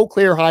 There's no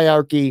clear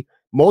hierarchy.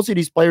 Most of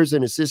these players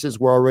and assistants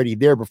were already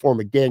there before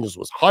McDaniels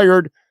was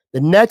hired.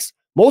 The next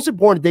most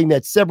important thing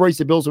that separates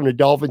the Bills from the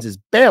Dolphins is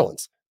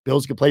balance.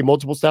 Bills can play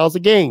multiple styles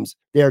of games.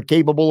 They are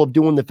capable of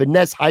doing the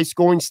finesse,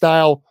 high-scoring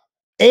style,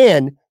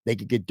 and they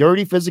can get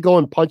dirty, physical,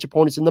 and punch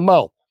opponents in the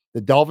mouth.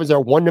 The Dolphins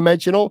are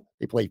one-dimensional.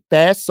 They play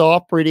fast,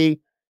 soft, pretty,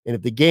 and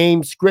if the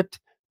game script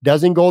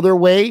doesn't go their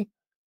way,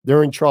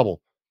 they're in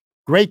trouble.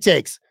 Great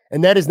takes.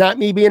 And that is not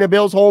me being a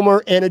Bills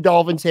homer and a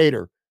Dolphins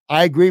hater.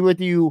 I agree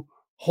with you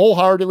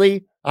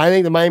wholeheartedly. I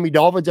think the Miami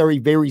Dolphins are a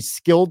very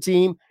skilled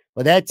team,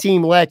 but that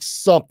team lacks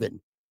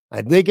something.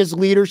 I think it's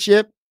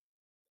leadership.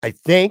 I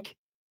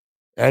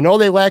know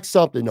they lack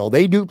something, though.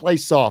 They do play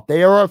soft.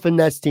 They are a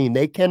finesse team.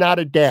 They cannot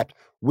adapt.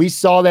 We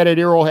saw that at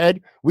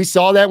Arrowhead. We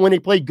saw that when they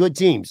played good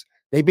teams.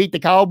 They beat the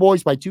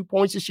Cowboys by 2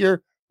 points this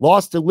year,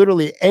 lost to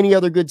literally any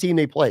other good team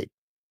they played.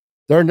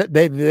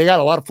 They got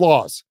a lot of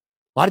flaws.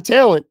 A lot of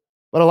talent,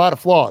 but a lot of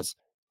flaws.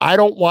 I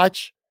don't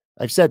watch.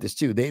 I've said this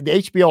too. The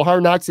HBO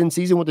Hard Knocks in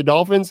season with the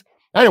Dolphins,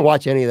 I didn't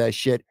watch any of that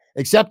shit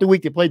except the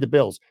week they played the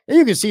Bills. And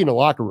you can see in the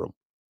locker room.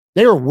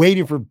 They were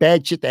waiting for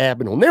bad shit to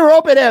happen to them. They were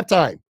up at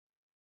halftime.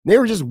 They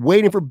were just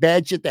waiting for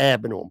bad shit to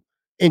happen to them.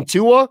 And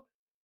Tua,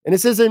 and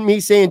this isn't me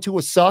saying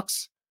Tua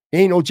sucks. He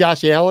ain't no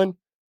Josh Allen.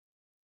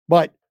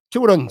 But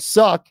Tua doesn't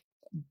suck.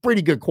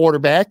 Pretty good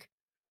quarterback.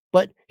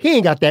 But he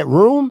ain't got that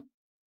room.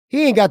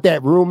 He ain't got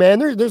that room, man.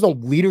 There's no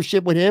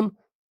leadership with him.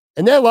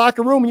 And that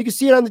locker room, and you can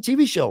see it on the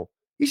TV show,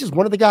 he's just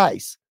one of the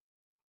guys.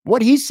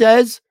 What he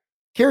says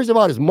carries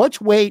about as much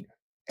weight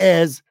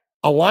as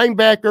a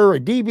linebacker, a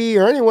DB,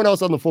 or anyone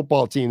else on the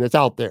football team that's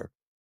out there.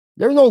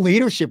 There's no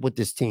leadership with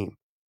this team.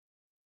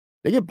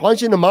 They get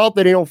punched in the mouth,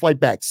 they don't fight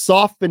back.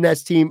 Soft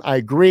finesse team, I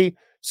agree.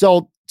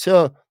 So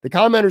to the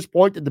commenter's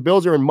point that the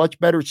Bills are in much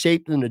better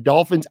shape than the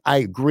Dolphins, I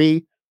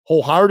agree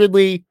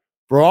wholeheartedly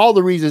for all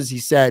the reasons he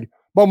said,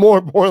 but more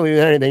importantly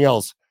than anything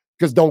else,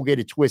 because don't get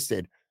it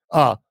twisted.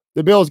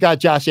 The Bills got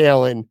Josh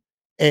Allen,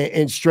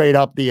 and straight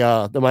up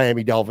the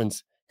Miami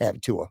Dolphins have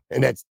Tua.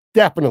 And that's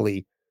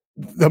definitely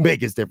the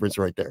biggest difference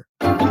right there.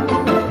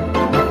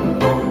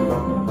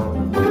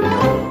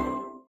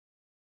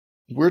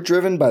 We're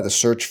driven by the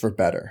search for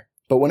better.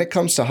 But when it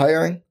comes to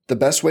hiring, the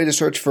best way to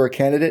search for a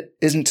candidate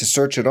isn't to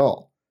search at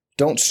all.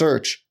 Don't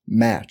search,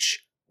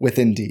 match with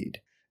Indeed.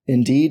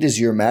 Indeed is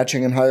your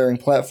matching and hiring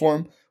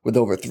platform with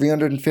over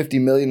 350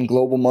 million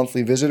global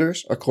monthly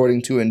visitors,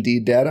 according to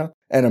Indeed data,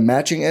 and a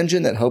matching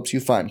engine that helps you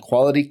find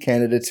quality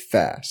candidates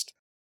fast.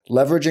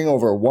 Leveraging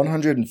over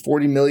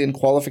 140 million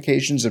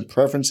qualifications and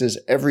preferences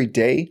every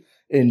day,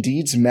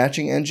 Indeed's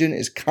matching engine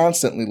is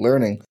constantly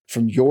learning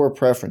from your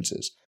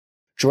preferences.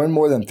 Join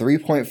more than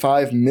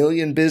 3.5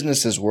 million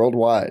businesses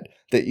worldwide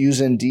that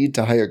use Indeed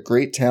to hire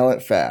great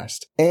talent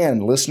fast.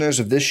 And listeners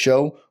of this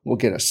show will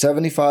get a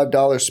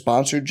 $75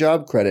 sponsored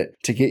job credit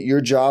to get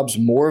your jobs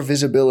more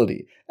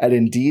visibility at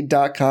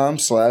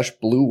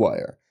Indeed.com/Blue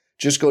Wire.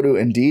 Just go to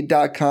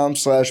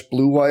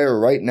Indeed.com/Blue Wire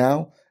right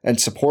now and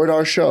support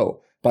our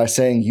show by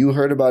saying you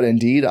heard about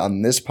Indeed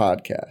on this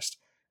podcast.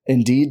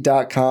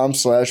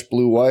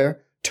 Indeed.com/Blue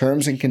Wire.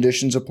 Terms and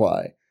conditions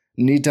apply.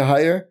 Need to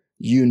hire?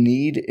 You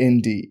need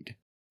Indeed.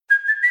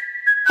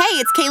 Hey,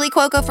 it's Kaylee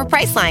Cuoco for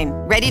Priceline.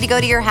 Ready to go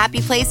to your happy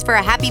place for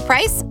a happy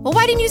price? Well,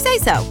 why didn't you say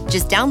so?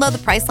 Just download the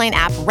Priceline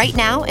app right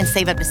now and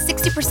save up to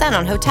 60%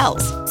 on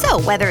hotels.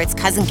 So whether it's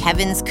Cousin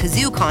Kevin's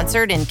Kazoo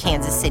Concert in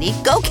Kansas City,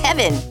 go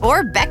Kevin,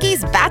 or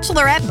Becky's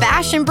Bachelorette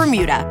Bash in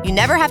Bermuda, you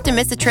never have to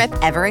miss a trip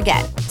ever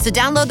again. So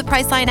download the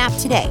Priceline app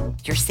today.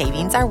 Your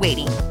savings are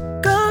waiting.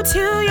 Go to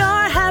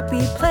your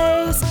happy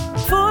place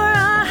for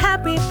a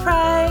happy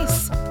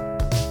price.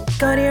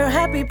 Go to your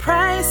happy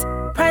price,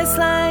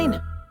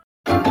 Priceline.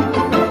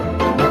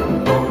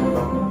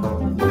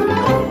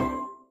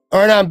 All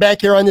right, I'm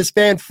back here on this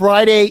Fan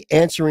Friday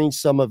answering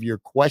some of your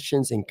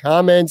questions and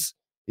comments.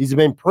 These have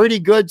been pretty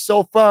good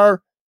so far. A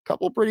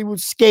couple pretty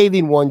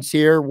scathing ones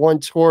here. One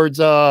towards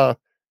Pat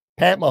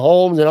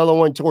Mahomes, another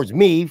one towards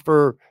me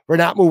for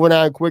not moving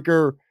on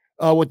quicker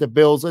with the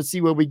Bills. Let's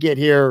see what we get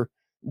here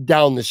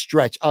down the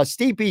stretch.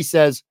 Steve P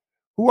says,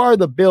 who are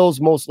the Bills'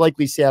 most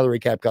likely salary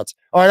cap cuts?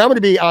 All right, I'm going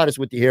to be honest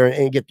with you here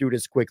and get through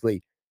this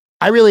quickly.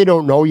 I really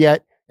don't know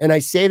yet. And I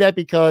say that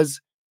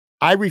because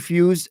I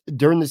refuse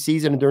during the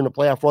season and during the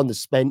playoff run to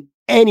spend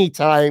any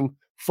time,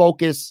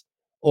 focus,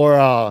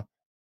 or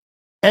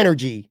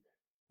energy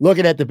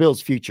looking at the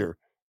Bills' future.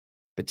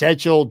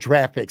 Potential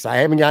draft picks. I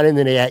haven't got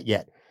into that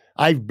yet.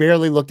 I've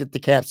barely looked at the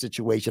cap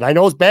situation. I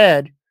know it's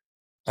bad.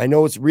 I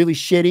know it's really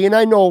shitty. And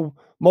I know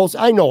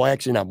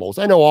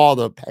all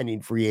the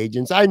pending free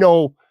agents. I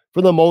know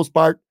for the most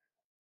part,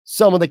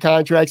 some of the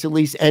contracts at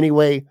least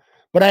anyway.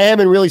 But I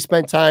haven't really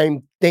spent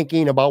time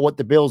thinking about what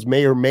the Bills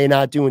may or may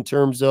not do in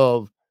terms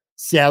of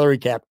salary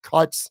cap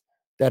cuts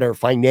that are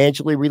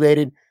financially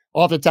related.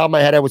 Off the top of my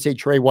head, I would say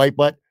Trey White.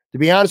 But to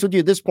be honest with you,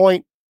 at this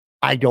point,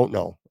 I don't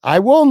know. I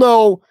will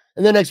know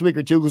in the next week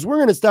or two because we're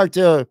going to start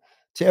to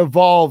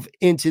evolve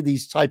into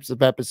these types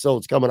of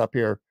episodes coming up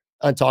here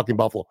on Talking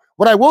Buffalo.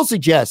 What I will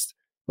suggest,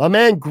 my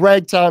man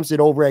Greg Thompson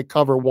over at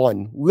Cover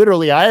One,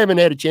 literally, I haven't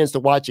had a chance to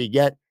watch it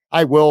yet.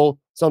 I will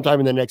sometime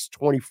in the next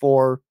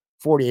 24,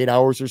 48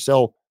 hours or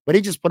so. But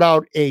he just put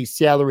out a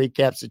salary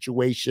cap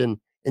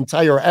situation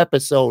entire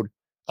episode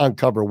on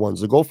Cover One.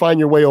 So go find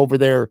your way over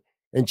there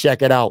and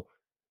check it out.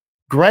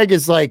 Greg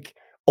is like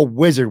a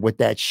wizard with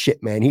that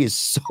shit, man. He is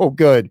so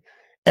good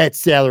at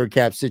salary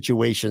cap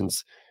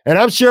situations. And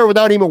I'm sure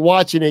without even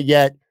watching it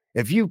yet,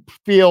 if you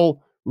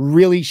feel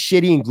really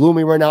shitty and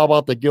gloomy right now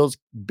about the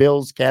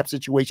Bills cap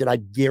situation, I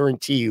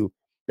guarantee you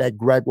that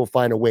Greg will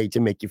find a way to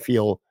make you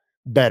feel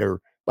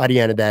better by the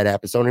end of that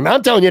episode. And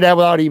I'm telling you that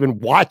without even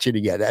watching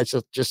it yet. That's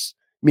just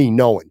me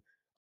knowing.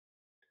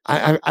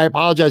 I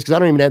apologize because I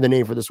don't even have the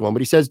name for this one,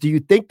 but he says, do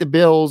you think the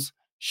Bills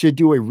should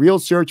do a real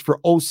search for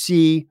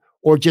OC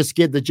or just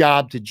give the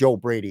job to Joe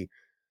Brady?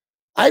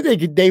 I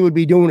think they would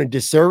be doing a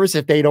disservice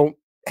if they don't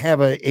have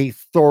a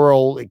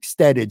thorough,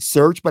 extended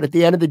search. But at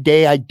the end of the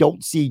day, I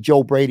don't see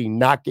Joe Brady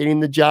not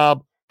getting the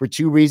job for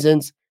two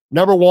reasons.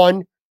 Number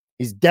one,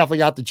 he's definitely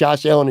got the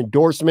Josh Allen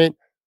endorsement,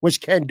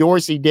 which Ken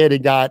Dorsey did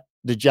and got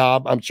the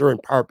job, I'm sure in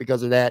part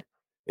because of that,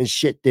 and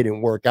shit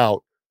didn't work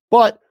out.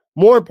 But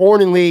more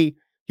importantly,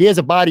 he has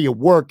a body of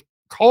work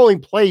calling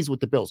plays with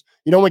the Bills.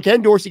 You know, when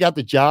Ken Dorsey got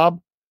the job,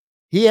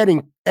 he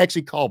hadn't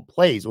actually called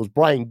plays. It was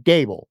Brian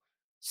Dable.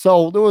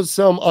 So there was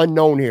some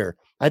unknown here.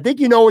 I think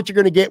you know what you're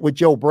going to get with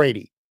Joe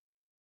Brady.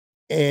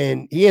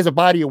 And he has a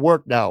body of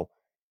work now.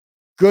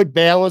 Good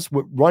balance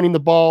with running the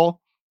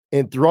ball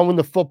and throwing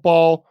the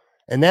football.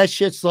 And that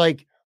shit's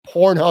like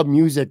Pornhub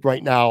music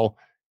right now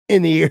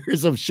in the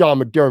ears of Sean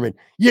McDermott.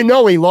 You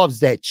know he loves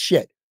that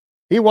shit.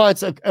 He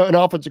wants an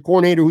offensive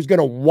coordinator who's going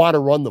to want to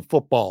run the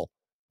football.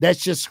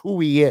 That's just who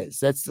he is.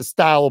 That's the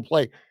style of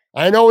play.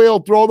 I know he'll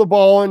throw the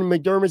ball, and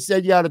McDermott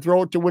said you got to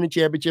throw it to win a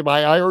championship.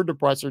 I heard the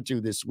presser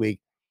too this week.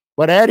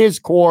 But at his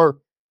core,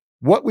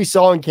 what we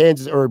saw in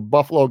Kansas or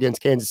Buffalo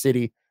against Kansas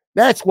City,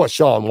 that's what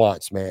Sean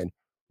wants, man.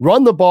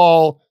 Run the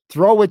ball,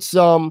 throw it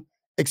some,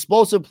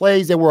 explosive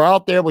plays that were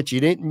out there, but you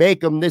didn't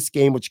make them this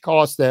game, which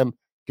cost them.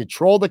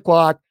 Control the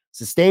clock,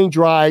 sustain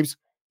drives,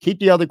 keep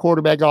the other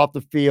quarterback off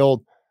the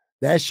field.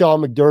 That's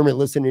Sean McDermott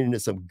listening to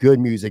some good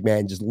music,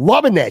 man. Just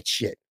loving that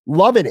shit.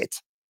 Loving it.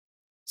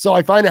 So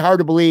I find it hard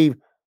to believe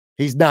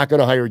he's not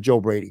going to hire Joe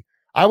Brady.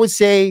 I would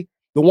say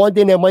the one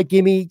thing that might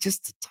give me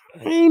just a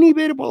tiny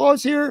bit of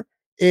pause here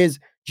is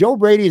Joe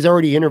Brady is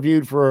already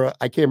interviewed for,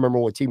 I can't remember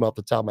what team off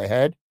the top of my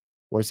head. I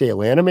want to say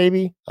Atlanta,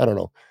 maybe? I don't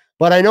know.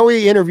 But I know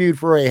he interviewed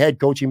for a head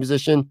coaching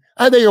position.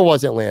 I think it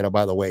was Atlanta,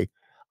 by the way.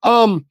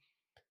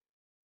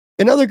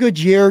 Another good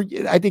year.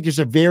 I think there's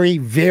a very,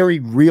 very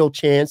real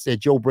chance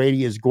that Joe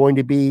Brady is going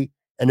to be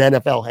an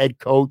NFL head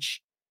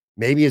coach,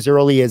 maybe as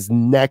early as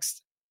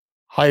next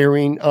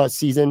hiring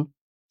season.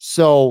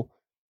 So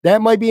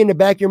that might be in the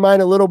back of your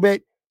mind a little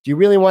bit. Do you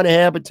really want to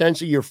have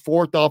potentially your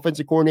fourth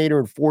offensive coordinator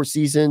in 4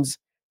 seasons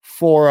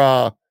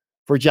for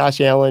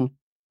Josh Allen?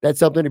 That's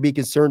something to be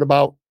concerned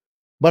about.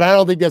 But I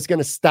don't think that's going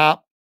to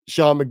stop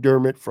Sean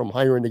McDermott from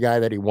hiring the guy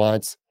that he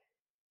wants.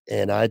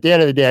 And at the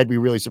end of the day, I'd be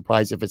really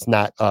surprised if it's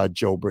not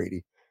Joe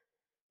Brady.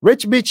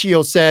 Rich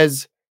Michio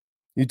says,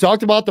 you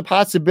talked about the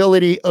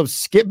possibility of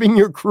skipping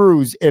your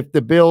cruise if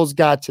the Bills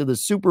got to the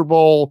Super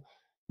Bowl.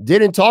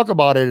 Didn't talk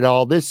about it at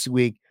all this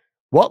week.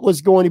 What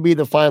was going to be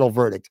the final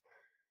verdict?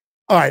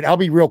 All right, I'll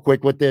be real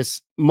quick with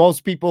this.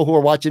 Most people who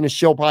are watching this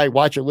show probably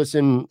watch or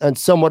listen on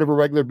somewhat of a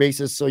regular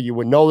basis, so you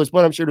would know this,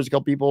 but I'm sure there's a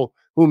couple people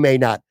who may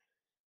not.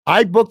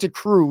 I booked a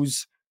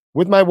cruise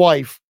with my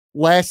wife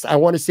last, I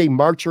want to say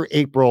March or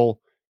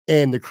April,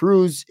 and the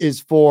cruise is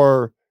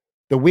for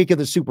the week of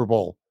the Super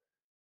Bowl.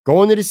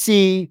 Going to the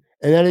sea,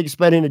 and then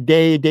spending a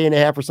day and a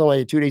half or something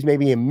like 2 days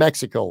maybe in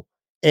Mexico.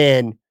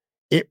 And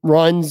it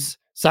runs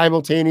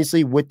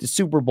simultaneously with the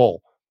Super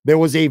Bowl. There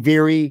was a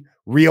very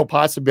real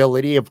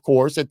possibility, of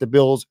course, that the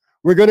Bills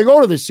were going to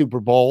go to the Super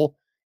Bowl.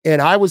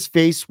 And I was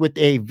faced with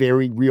a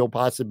very real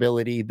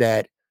possibility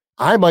that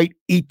I might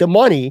eat the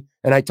money.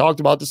 And I talked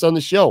about this on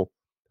the show.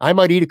 I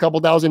might eat a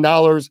couple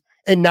 $1,000s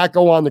and not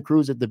go on the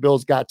cruise if the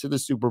Bills got to the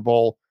Super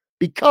Bowl,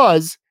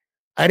 because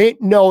I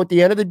didn't know at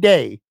the end of the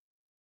day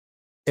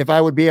if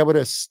I would be able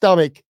to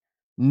stomach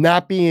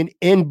not being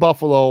in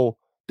Buffalo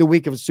the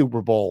week of the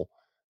Super Bowl.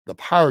 The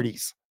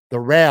parties, the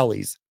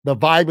rallies, the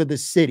vibe of the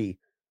city.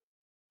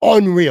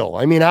 Unreal.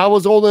 I mean, I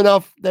was old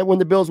enough that when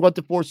the Bills went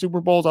to 4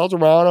 Super Bowls, I was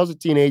around, I was a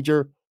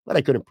teenager, but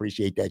I couldn't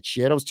appreciate that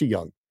shit. I was too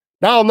young.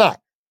 Now I'm not.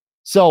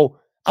 So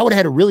I would have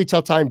had a really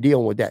tough time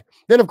dealing with that.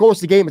 Then, of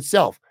course, the game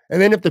itself. And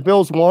then if the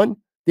Bills won,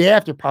 the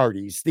after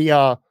parties,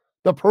 the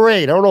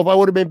parade. I don't know if I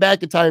would have been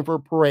back in time for a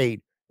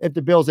parade if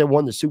the Bills had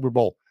won the Super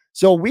Bowl.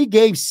 So we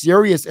gave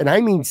serious, and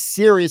I mean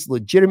serious,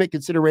 legitimate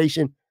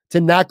consideration to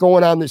not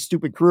going on this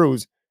stupid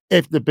cruise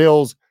if the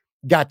Bills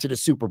got to the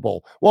Super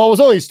Bowl. Well, it was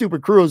only a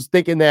stupid cruise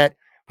thinking that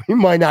we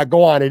might not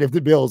go on it if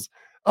the Bills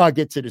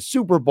get to the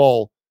Super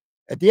Bowl.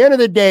 At the end of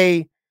the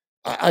day,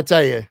 I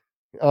tell you,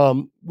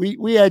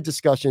 we had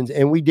discussions,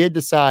 and we did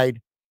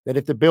decide that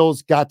if the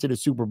Bills got to the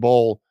Super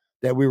Bowl,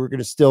 that we were going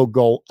to still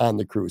go on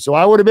the cruise. So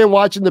I would have been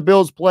watching the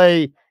Bills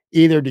play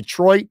either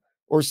Detroit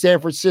or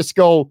San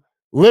Francisco,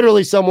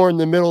 literally somewhere in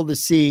the middle of the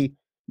sea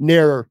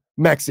near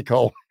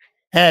Mexico,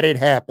 had it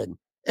happen.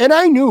 And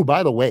I knew,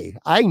 by the way,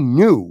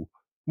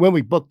 when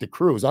we booked the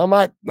cruise. I'm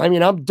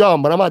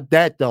dumb, but I'm not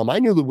that dumb. I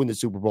knew that when the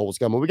Super Bowl was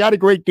coming. We got a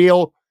great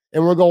deal,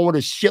 and we're going with a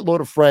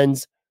shitload of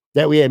friends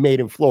that we had made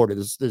in Florida,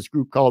 this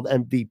group called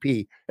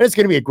MVP. And it's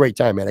going to be a great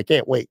time, man. I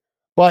can't wait.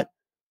 But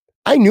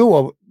I knew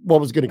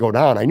what was going to go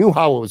down. I knew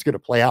how it was going to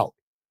play out.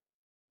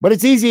 But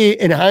it's easy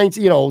in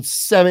hindsight,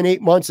 7,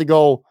 8 months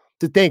ago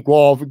to think,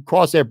 well, if we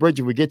cross that bridge,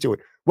 if we get to it.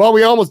 Well,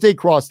 we almost did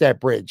cross that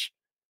bridge.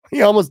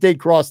 It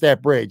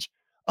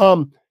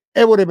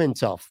would have been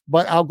tough.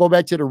 But I'll go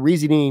back to the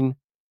reasoning,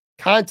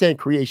 content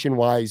creation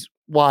wise,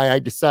 why I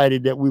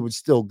decided that we would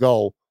still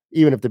go,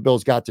 even if the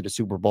Bills got to the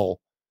Super Bowl.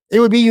 It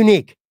would be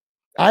unique.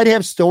 I'd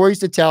have stories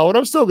to tell, and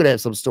I'm still going to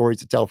have some stories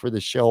to tell for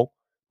this show.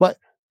 But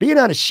being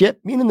on a ship,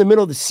 being in the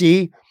middle of the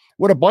sea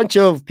with a bunch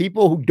of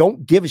people who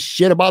don't give a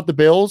shit about the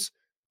Bills,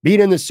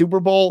 being in the Super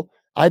Bowl,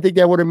 I think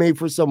that would have made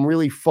for some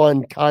really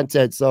fun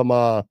content,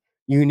 some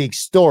unique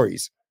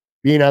stories.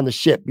 Being on the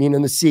ship, being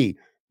in the sea,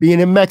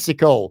 being in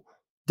Mexico,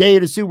 day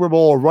of the Super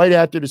Bowl, or right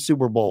after the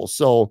Super Bowl.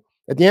 So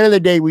at the end of the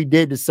day, we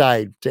did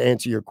decide, to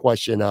answer your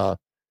question,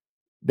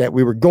 that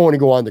we were going to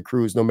go on the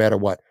cruise no matter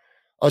what.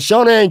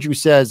 Sean Andrew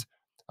says,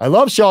 I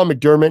love Sean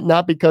McDermott,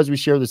 not because we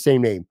share the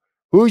same name.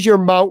 Who's your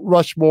Mount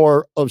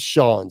Rushmore of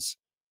Sean's?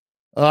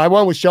 I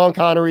went with Sean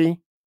Connery,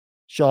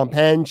 Sean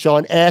Penn,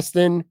 Sean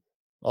Astin,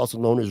 also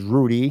known as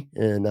Rudy.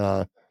 And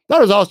that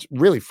was also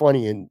really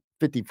funny in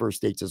 51st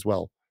States as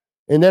well.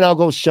 And then I'll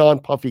go Sean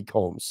Puffy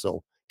Combs.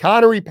 So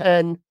Connery,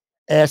 Penn,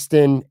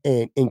 Astin,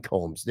 and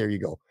Combs. There you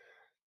go.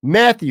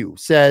 Matthew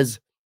says,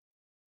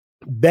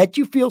 bet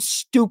you feel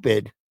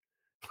stupid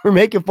for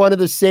making fun of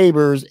the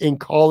Sabres and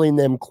calling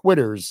them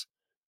quitters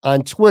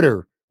on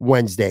Twitter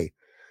Wednesday.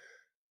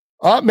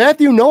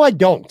 Matthew, no, I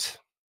don't.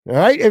 All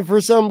right. And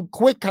for some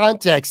quick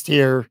context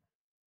here,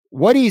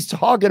 what he's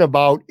talking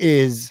about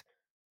is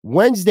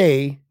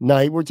Wednesday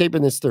night. We're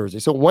taping this Thursday.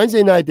 So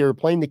Wednesday night, they were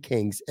playing the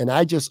Kings, and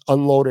I just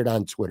unloaded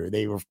on Twitter.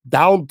 They were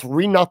down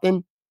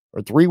 3-0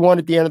 or 3-1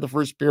 at the end of the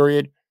first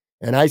period.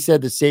 And I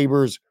said the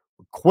Sabres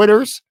were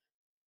quitters.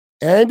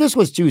 And this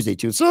was Tuesday,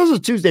 too. So it was a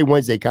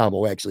Tuesday-Wednesday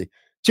combo, actually.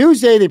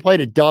 Tuesday, they played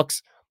the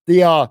Ducks.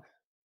 The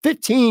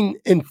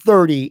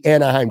 15-30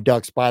 Anaheim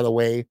Ducks, by the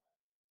way.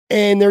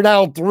 And they're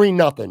down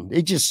 3-0.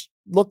 They just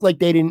looked like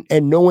they didn't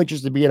had no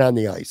interest in being on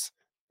the ice.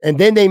 And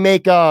then they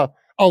make a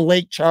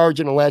late charge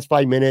in the last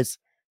 5 minutes,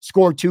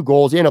 scored 2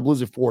 goals. They end up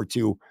losing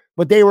 4-2.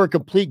 But they were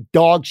complete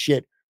dog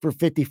shit for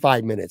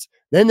 55 minutes.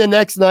 Then the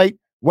next night,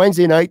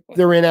 Wednesday night,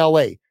 they're in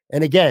LA.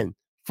 And again,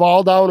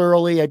 fall down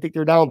early. I think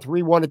they're down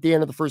 3-1 at the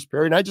end of the first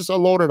period. And I just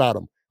unloaded on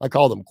them. I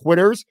called them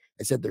quitters.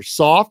 I said they're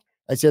soft.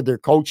 I said their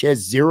coach has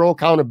zero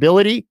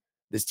accountability.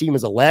 This team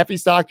is a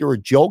laughingstock. They're a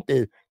joke.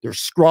 They're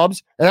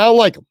scrubs. And I don't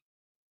like them.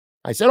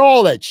 I said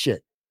all that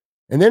shit.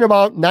 And then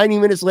about 90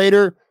 minutes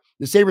later,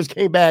 the Sabres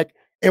came back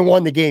and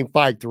won the game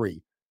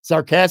 5-3.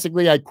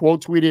 Sarcastically, I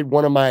quote tweeted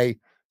one of my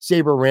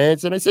Sabre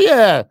rants. And I said,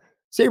 yeah,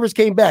 Sabres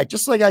came back.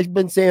 Just like I've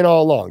been saying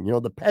all along. You know,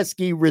 the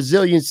pesky,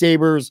 resilient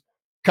Sabres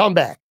come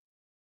back.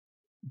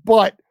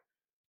 But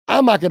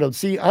I'm not going to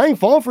see. I ain't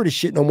falling for this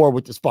shit no more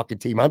with this fucking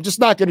team. I'm just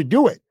not going to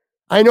do it.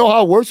 I know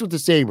how it works with the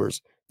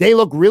Sabres. They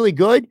look really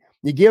good.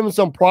 You give them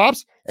some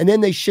props, and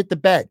then they shit the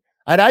bed.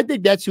 And I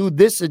think that's who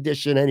this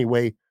edition,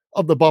 anyway,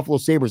 of the Buffalo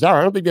Sabres are.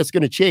 I don't think that's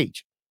going to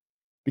change.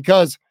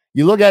 Because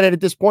you look at it at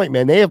this point,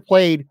 man, they have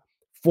played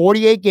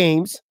 48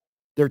 games.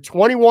 They're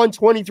 21,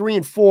 23,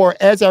 and 4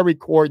 as I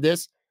record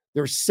this.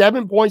 They're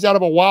 7 points out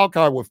of a wild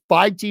card with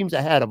 5 teams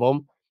ahead of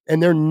them.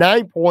 And they're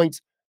 9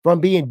 points from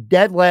being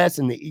dead last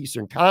in the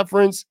Eastern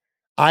Conference.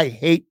 I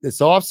hate this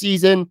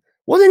offseason.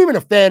 Wasn't even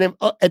a fan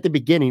at the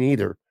beginning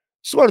either.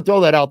 Just want to throw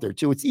that out there,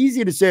 too. It's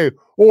easy to say,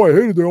 oh, I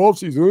hated the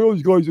offseason. All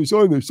these guys they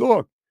signed, they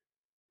suck.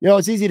 You know,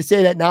 it's easy to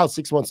say that now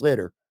 6 months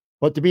later.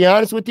 But to be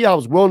honest with you, I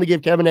was willing to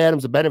give Kevin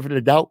Adams the benefit of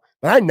the doubt,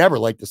 but I never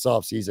liked this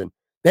offseason.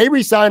 They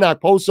re-signed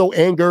Okposo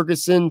and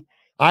Gergensen.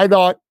 I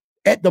thought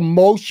at the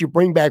most you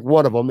bring back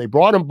one of them. They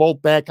brought them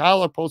both back.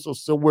 Kyle Okposo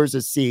still wears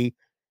a C.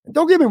 And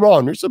don't get me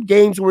wrong, there's some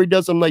games where he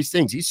does some nice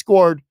things. He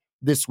scored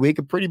this week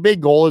a pretty big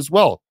goal as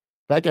well.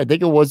 In fact, I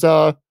think it was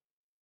it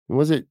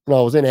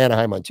was in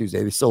Anaheim on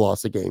Tuesday. They still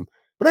lost the game.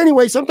 But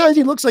anyway, sometimes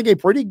he looks like a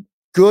pretty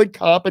good,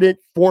 competent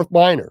fourth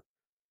liner.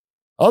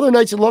 Other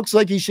nights, it looks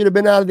like he should have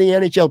been out of the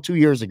NHL 2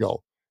 years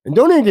ago. And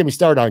don't even get me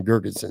started on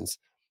Gergensen's.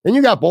 Then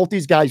you got both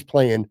these guys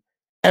playing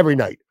every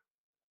night.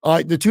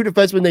 The 2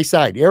 defensemen they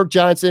signed, Eric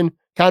Johnson,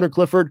 Connor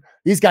Clifford,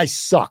 these guys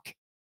suck.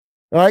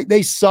 All right,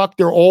 they suck.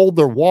 They're old.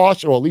 They're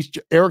washed, or at least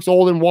Eric's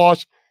old and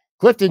washed.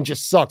 Clifton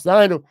just sucks. Now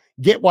I don't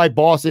get why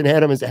Boston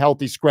had him as a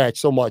healthy scratch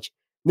so much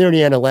near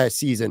the end of last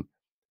season.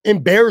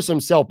 Embarrassed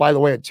himself, by the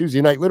way, on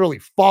Tuesday night, literally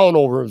falling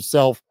over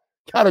himself.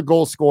 Got a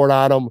goal scored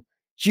on him.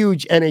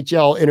 Huge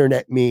NHL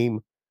internet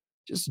meme.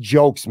 Just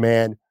jokes,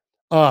 man.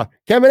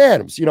 Kevin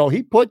Adams, you know,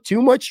 he put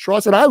too much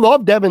trust, and I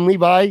love Devin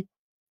Levi,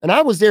 and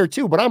I was there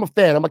too, but I'm a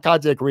fan. I'm a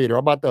content creator.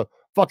 I'm not the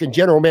fucking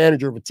general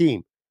manager of a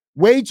team.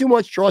 Way too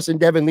much trust in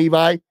Devin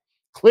Levi.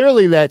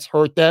 Clearly, that's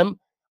hurt them.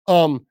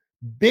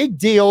 Big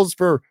deals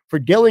for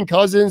Dylan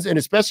Cousins and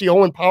especially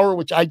Owen Power,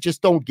 which I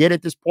just don't get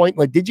at this point.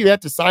 Like, did you have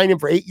to sign him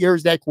for 8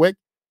 years that quick?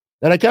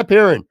 And I kept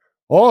hearing,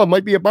 oh, it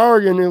might be a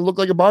bargain. It'll look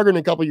like a bargain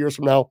in a couple of years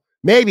from now.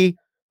 Maybe,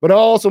 but it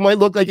also might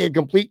look like a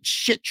complete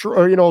shit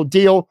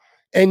deal.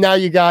 And now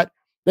you got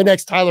the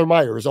next Tyler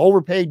Myers,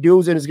 overpaid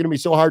dudes, and it's going to be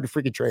so hard to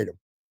freaking trade him.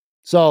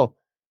 So,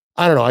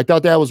 I don't know. I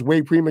thought that was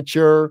way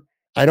premature.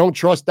 I don't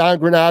trust Don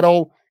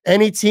Granato.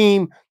 Any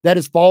team that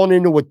has fallen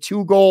into a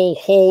 2-goal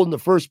hole in the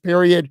first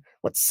period,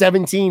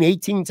 17,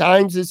 18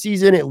 times this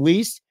season at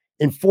least,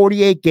 in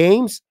 48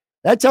 games,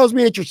 that tells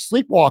me that you're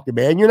sleepwalking,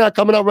 man. You're not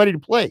coming out ready to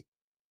play.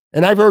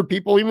 And I've heard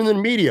people, even in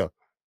the media,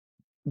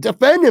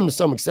 defend him to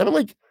some extent. I'm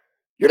like,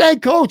 you're the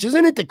head coach.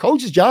 Isn't it the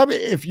coach's job?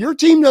 If your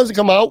team doesn't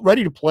come out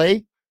ready to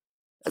play,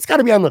 that's got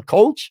to be on the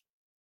coach.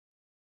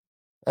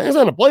 It's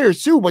on the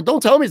players too, but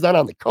don't tell me it's not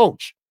on the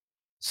coach.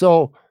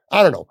 So,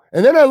 I don't know.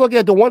 And then I look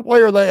at the one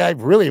player that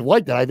I've really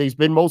liked that I think has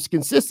been most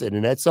consistent,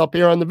 and that's up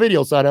here on the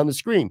video side on the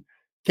screen,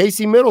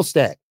 Casey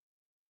Middlestat.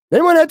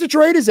 They might have to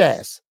trade his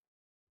ass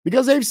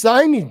because they've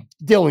signed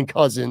Dylan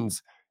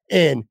Cousins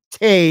and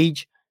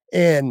Tage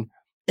and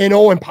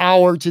Owen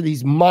Power to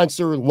these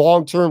monster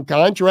long-term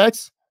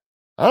contracts.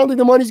 I don't think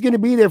the money's going to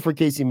be there for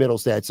Casey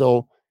Middlestat.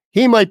 So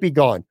he might be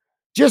gone.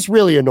 Just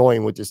really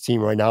annoying with this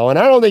team right now. And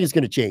I don't think it's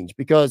going to change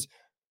because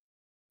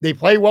they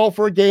play well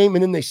for a game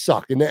and then they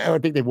suck. And I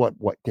think they've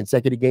what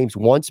consecutive games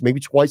once, maybe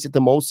twice at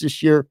the most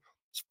this year.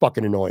 It's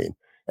fucking annoying.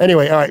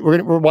 Anyway, all right, we're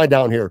going to wind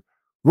down here.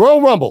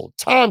 Royal Rumble.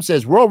 Tom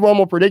says Royal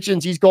Rumble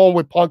predictions. He's going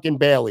with Punk and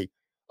Bayley.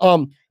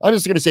 I'm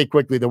just going to say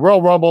quickly, the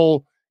Royal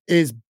Rumble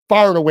is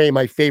far and away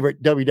my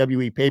favorite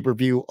WWE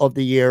pay-per-view of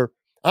the year.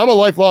 I'm a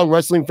lifelong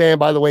wrestling fan,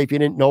 by the way, if you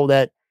didn't know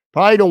that.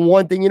 Probably the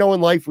one thing, in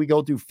life we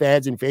go through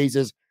fads and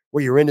phases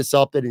where you're into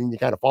something and you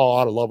kind of fall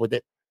out of love with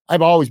it.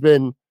 I've always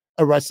been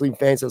a wrestling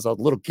fan since I was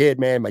a little kid,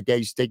 man. My dad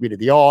used to take me to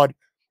the Odd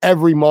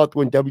every month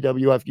when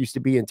WWF used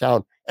to be in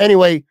town.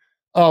 Anyway,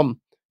 I'm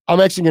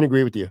actually going to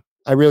agree with you.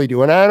 I really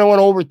do. And I don't want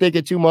to overthink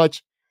it too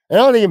much. And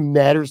I don't think it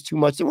matters too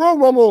much. The Royal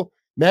Rumble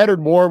mattered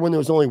more when there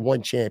was only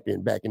one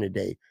champion back in the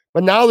day.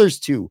 But now there's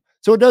two.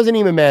 So it doesn't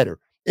even matter.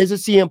 Is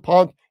it CM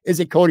Punk? Is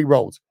it Cody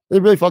Rhodes? It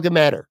doesn't really fucking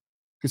matter.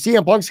 Because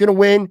CM Punk's going to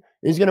win. And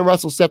he's going to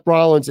wrestle Seth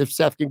Rollins if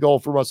Seth can go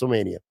for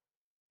WrestleMania.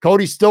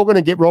 Cody's still going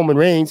to get Roman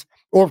Reigns.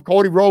 Or if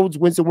Cody Rhodes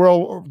wins the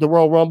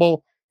Royal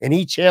Rumble and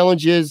he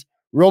challenges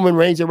Roman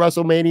Reigns at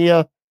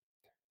WrestleMania,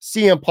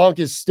 CM Punk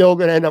is still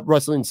going to end up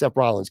wrestling Seth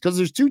Rollins because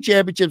there's two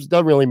championships.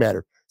 Doesn't really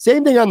matter.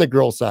 Same thing on the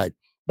girl side.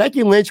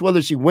 Becky Lynch,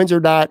 whether she wins or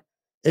not,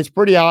 it's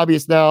pretty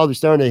obvious now. They're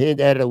starting to hint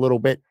at it a little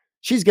bit.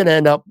 She's going to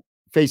end up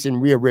facing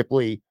Rhea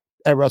Ripley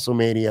at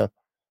WrestleMania.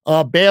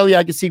 Bayley,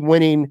 I can see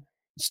winning.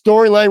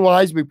 Storyline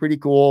wise, be pretty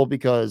cool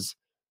because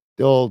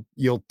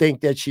you'll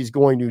think that she's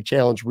going to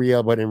challenge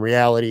Rhea, but in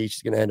reality,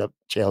 she's going to end up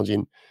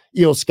challenging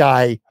Io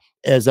Sky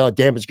as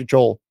Damage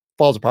Control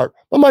falls apart.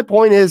 But my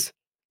point is,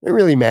 it doesn't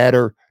really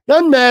matter.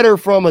 Doesn't matter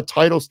from a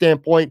title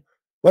standpoint,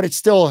 but it's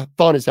still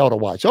fun as hell to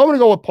watch. So I'm going to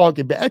go with Punk.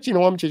 Actually, no,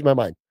 I'm going to change my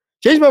mind.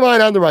 Change my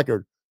mind on the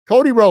record.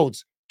 Cody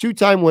Rhodes,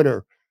 2-time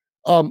winner,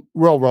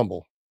 Royal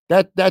Rumble.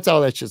 That's how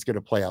that's just going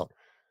to play out.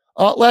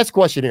 Last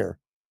question here.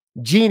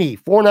 Genie,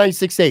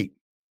 4968.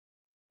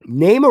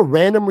 Name a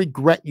random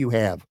regret you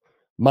have.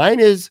 Mine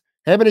is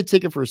having a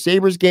ticket for a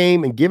Sabres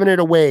game and giving it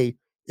away.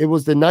 It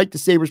was the night the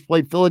Sabres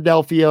played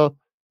Philadelphia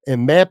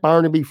and Matt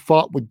Barnaby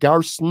fought with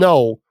Garth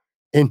Snow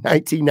in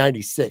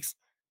 1996.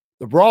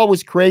 The brawl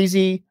was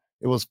crazy.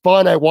 It was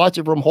fun. I watched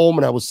it from home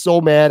and I was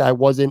so mad I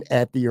wasn't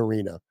at the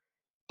arena.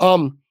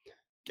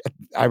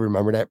 I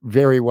remember that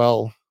very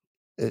well.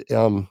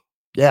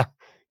 Yeah.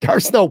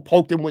 Garth Snow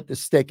poked him with the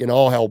stick and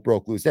all hell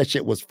broke loose. That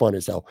shit was fun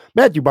as hell.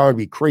 Matthew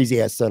Barnaby,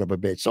 crazy ass son of a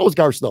bitch. So was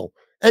Garth Snow.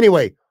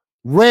 Anyway,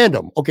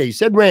 random. Okay, you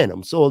said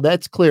random. So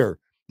that's clear.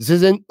 This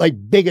isn't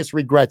like biggest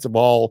regrets of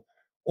all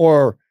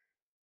or,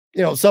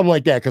 something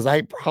like that. Cause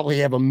I probably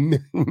have a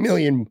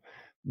million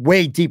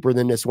way deeper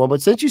than this one.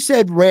 But since you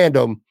said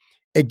random,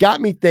 it got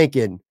me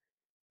thinking.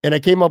 And I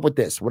came up with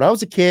this. When I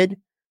was a kid,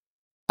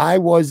 I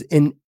was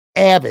an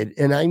avid,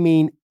 and I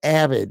mean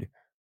avid,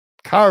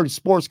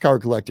 sports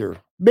card collector.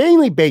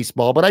 Mainly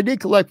baseball, but I did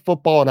collect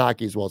football and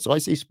hockey as well. So I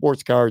say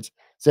sports cards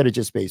instead of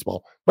just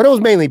baseball. But it was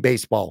mainly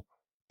baseball.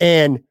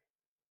 And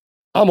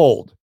I'm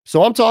old.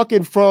 So I'm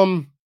talking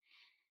from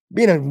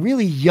being a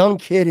really young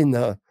kid in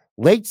the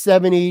late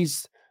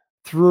 70s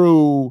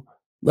through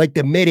like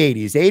the mid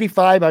 80s,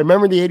 85. I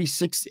remember the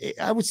 86,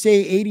 I would say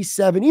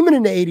 87, even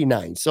in the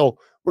 89. So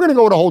we're going to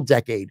go with a whole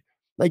decade,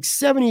 like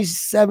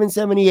 77,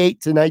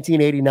 78 to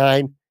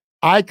 1989.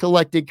 I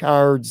collected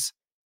cards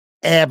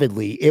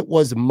avidly. It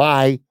was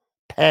my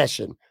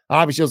passion.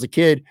 Obviously, I was a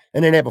kid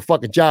and didn't have a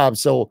fucking job.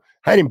 So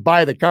I didn't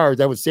buy the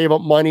cards. I would save up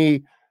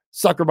money,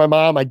 sucker my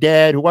mom, my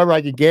dad, whoever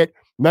I could get.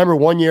 Remember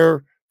one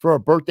year for a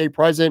birthday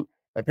present,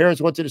 my parents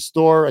went to the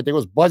store. I think it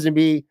was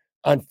Buzzingby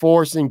on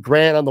 4th and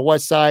Grant on the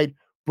west side.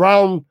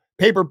 Brown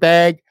paper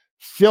bag,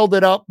 filled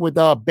it up with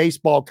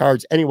baseball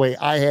cards. Anyway,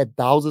 I had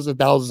thousands and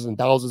thousands and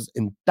thousands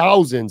and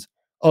thousands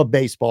of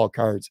baseball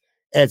cards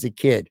as a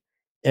kid.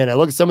 And I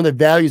look at some of the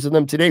values of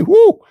them today.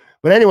 Whoo!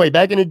 But anyway,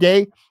 back in the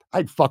day,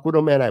 I'd fuck with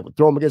them and I would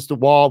throw them against the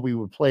wall. We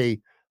would play,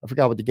 I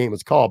forgot what the game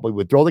was called, but we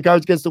would throw the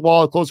cards against the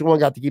wall. The closer one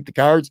got to keep the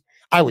cards.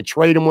 I would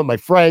trade them with my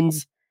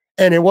friends.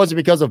 And it wasn't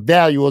because of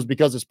value. It was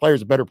because this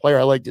player's a better player.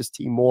 I like this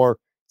team more,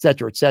 et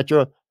cetera, et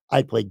cetera.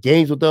 I'd play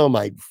games with them.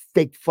 I'd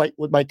fake fight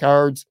with my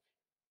cards.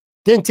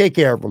 Didn't take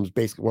care of them is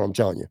basically what I'm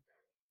telling you.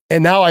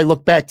 And now I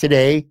look back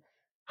today,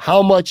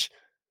 how much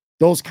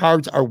those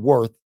cards are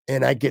worth.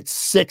 And I get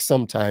sick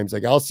sometimes.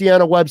 Like I'll see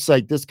on a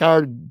website, this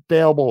card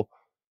available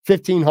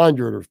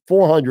 1,500 or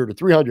 400 or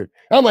 300.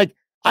 I'm like,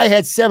 I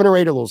had 7 or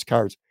 8 of those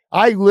cards.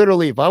 I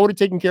literally, if I would have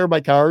taken care of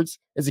my cards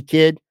as a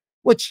kid,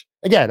 which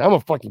again, I'm a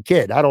fucking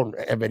kid. I don't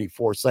have any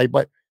foresight,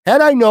 but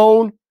had I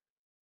known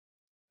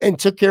and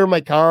took care of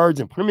my cards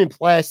and put them in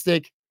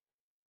plastic,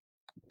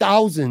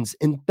 thousands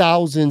and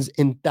thousands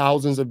and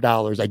thousands of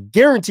dollars. I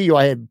guarantee you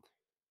I had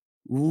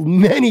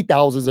many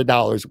thousands of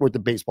dollars worth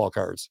of baseball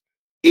cards.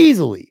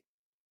 Easily.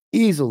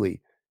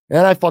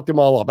 And I fucked them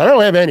all up. I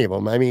don't have any of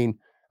them. I mean,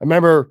 I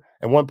remember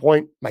at one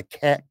point my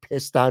cat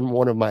pissed on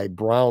one of my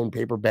brown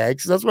paper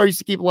bags. That's where I used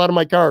to keep a lot of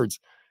my cards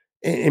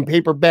in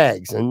paper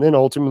bags. And then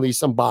ultimately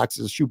some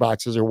boxes, shoe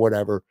boxes or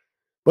whatever.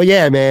 But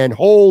yeah, man,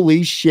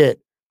 holy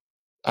shit.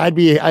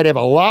 I'd have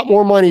a lot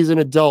more money as an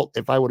adult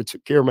if I would have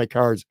took care of my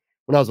cards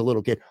when I was a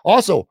little kid.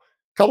 Also, a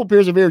couple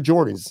pairs of Air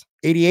Jordans,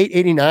 88,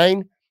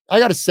 89. I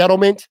got a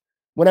settlement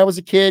when I was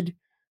a kid.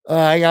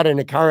 I got in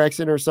a car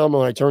accident or something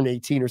when I turned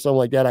 18 or something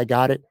like that. I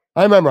got it.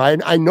 I remember,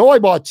 I know I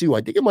bought 2.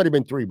 I think it might have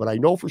been 3, but I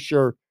know for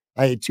sure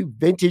I had 2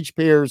 vintage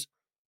pairs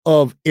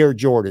of Air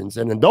Jordans.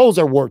 And then those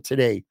are worth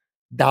today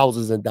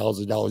thousands and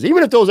thousands of dollars.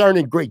 Even if those aren't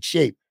in great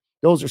shape,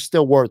 those are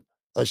still worth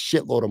a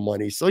shitload of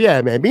money. So yeah,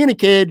 man, being a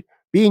kid,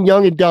 being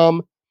young and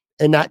dumb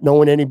and not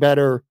knowing any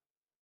better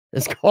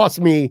has cost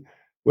me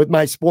with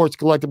my sports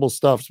collectible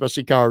stuff,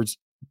 especially cards,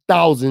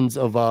 thousands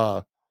of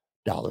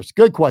dollars.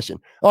 Good question.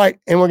 All right.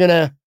 And we're going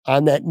to,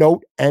 on that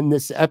note, end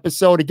this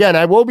episode. Again,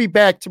 I will be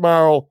back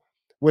tomorrow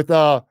with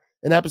an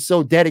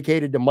episode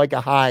dedicated to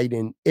Micah Hyde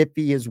and if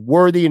he is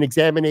worthy, an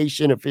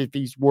examination of if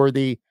he's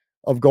worthy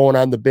of going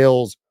on the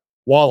Bills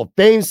Wall of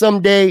Fame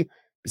someday.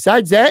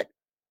 Besides that,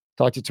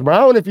 talk to you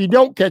tomorrow. And if you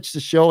don't catch the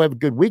show, have a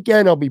good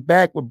weekend. I'll be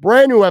back with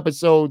brand new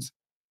episodes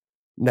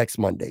next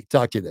Monday.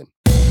 Talk to you then.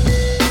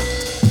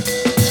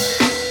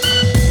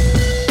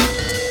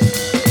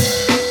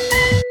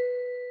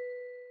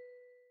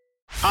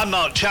 I'm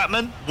Mark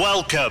Chapman.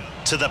 Welcome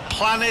to the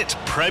Planet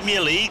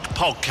Premier League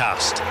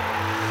podcast.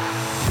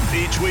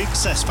 Each week,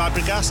 Cesc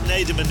Fabregas,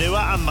 Nader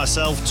Manua and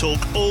myself talk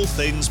all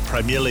things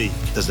Premier League.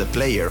 As a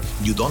player,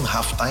 you don't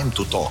have time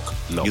to talk.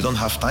 No. You don't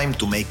have time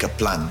to make a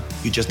plan.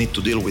 You just need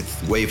to deal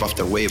with wave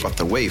after wave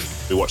after wave.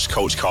 We watched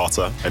Coach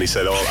Carter and he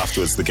said,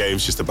 afterwards, the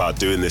game's just about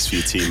doing this for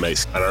your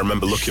teammates. And I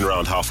remember looking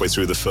around halfway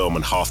through the film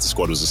and half the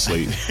squad was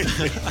asleep.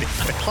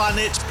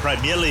 Planet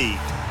Premier League.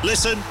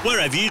 Listen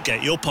wherever you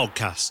get your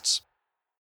podcasts.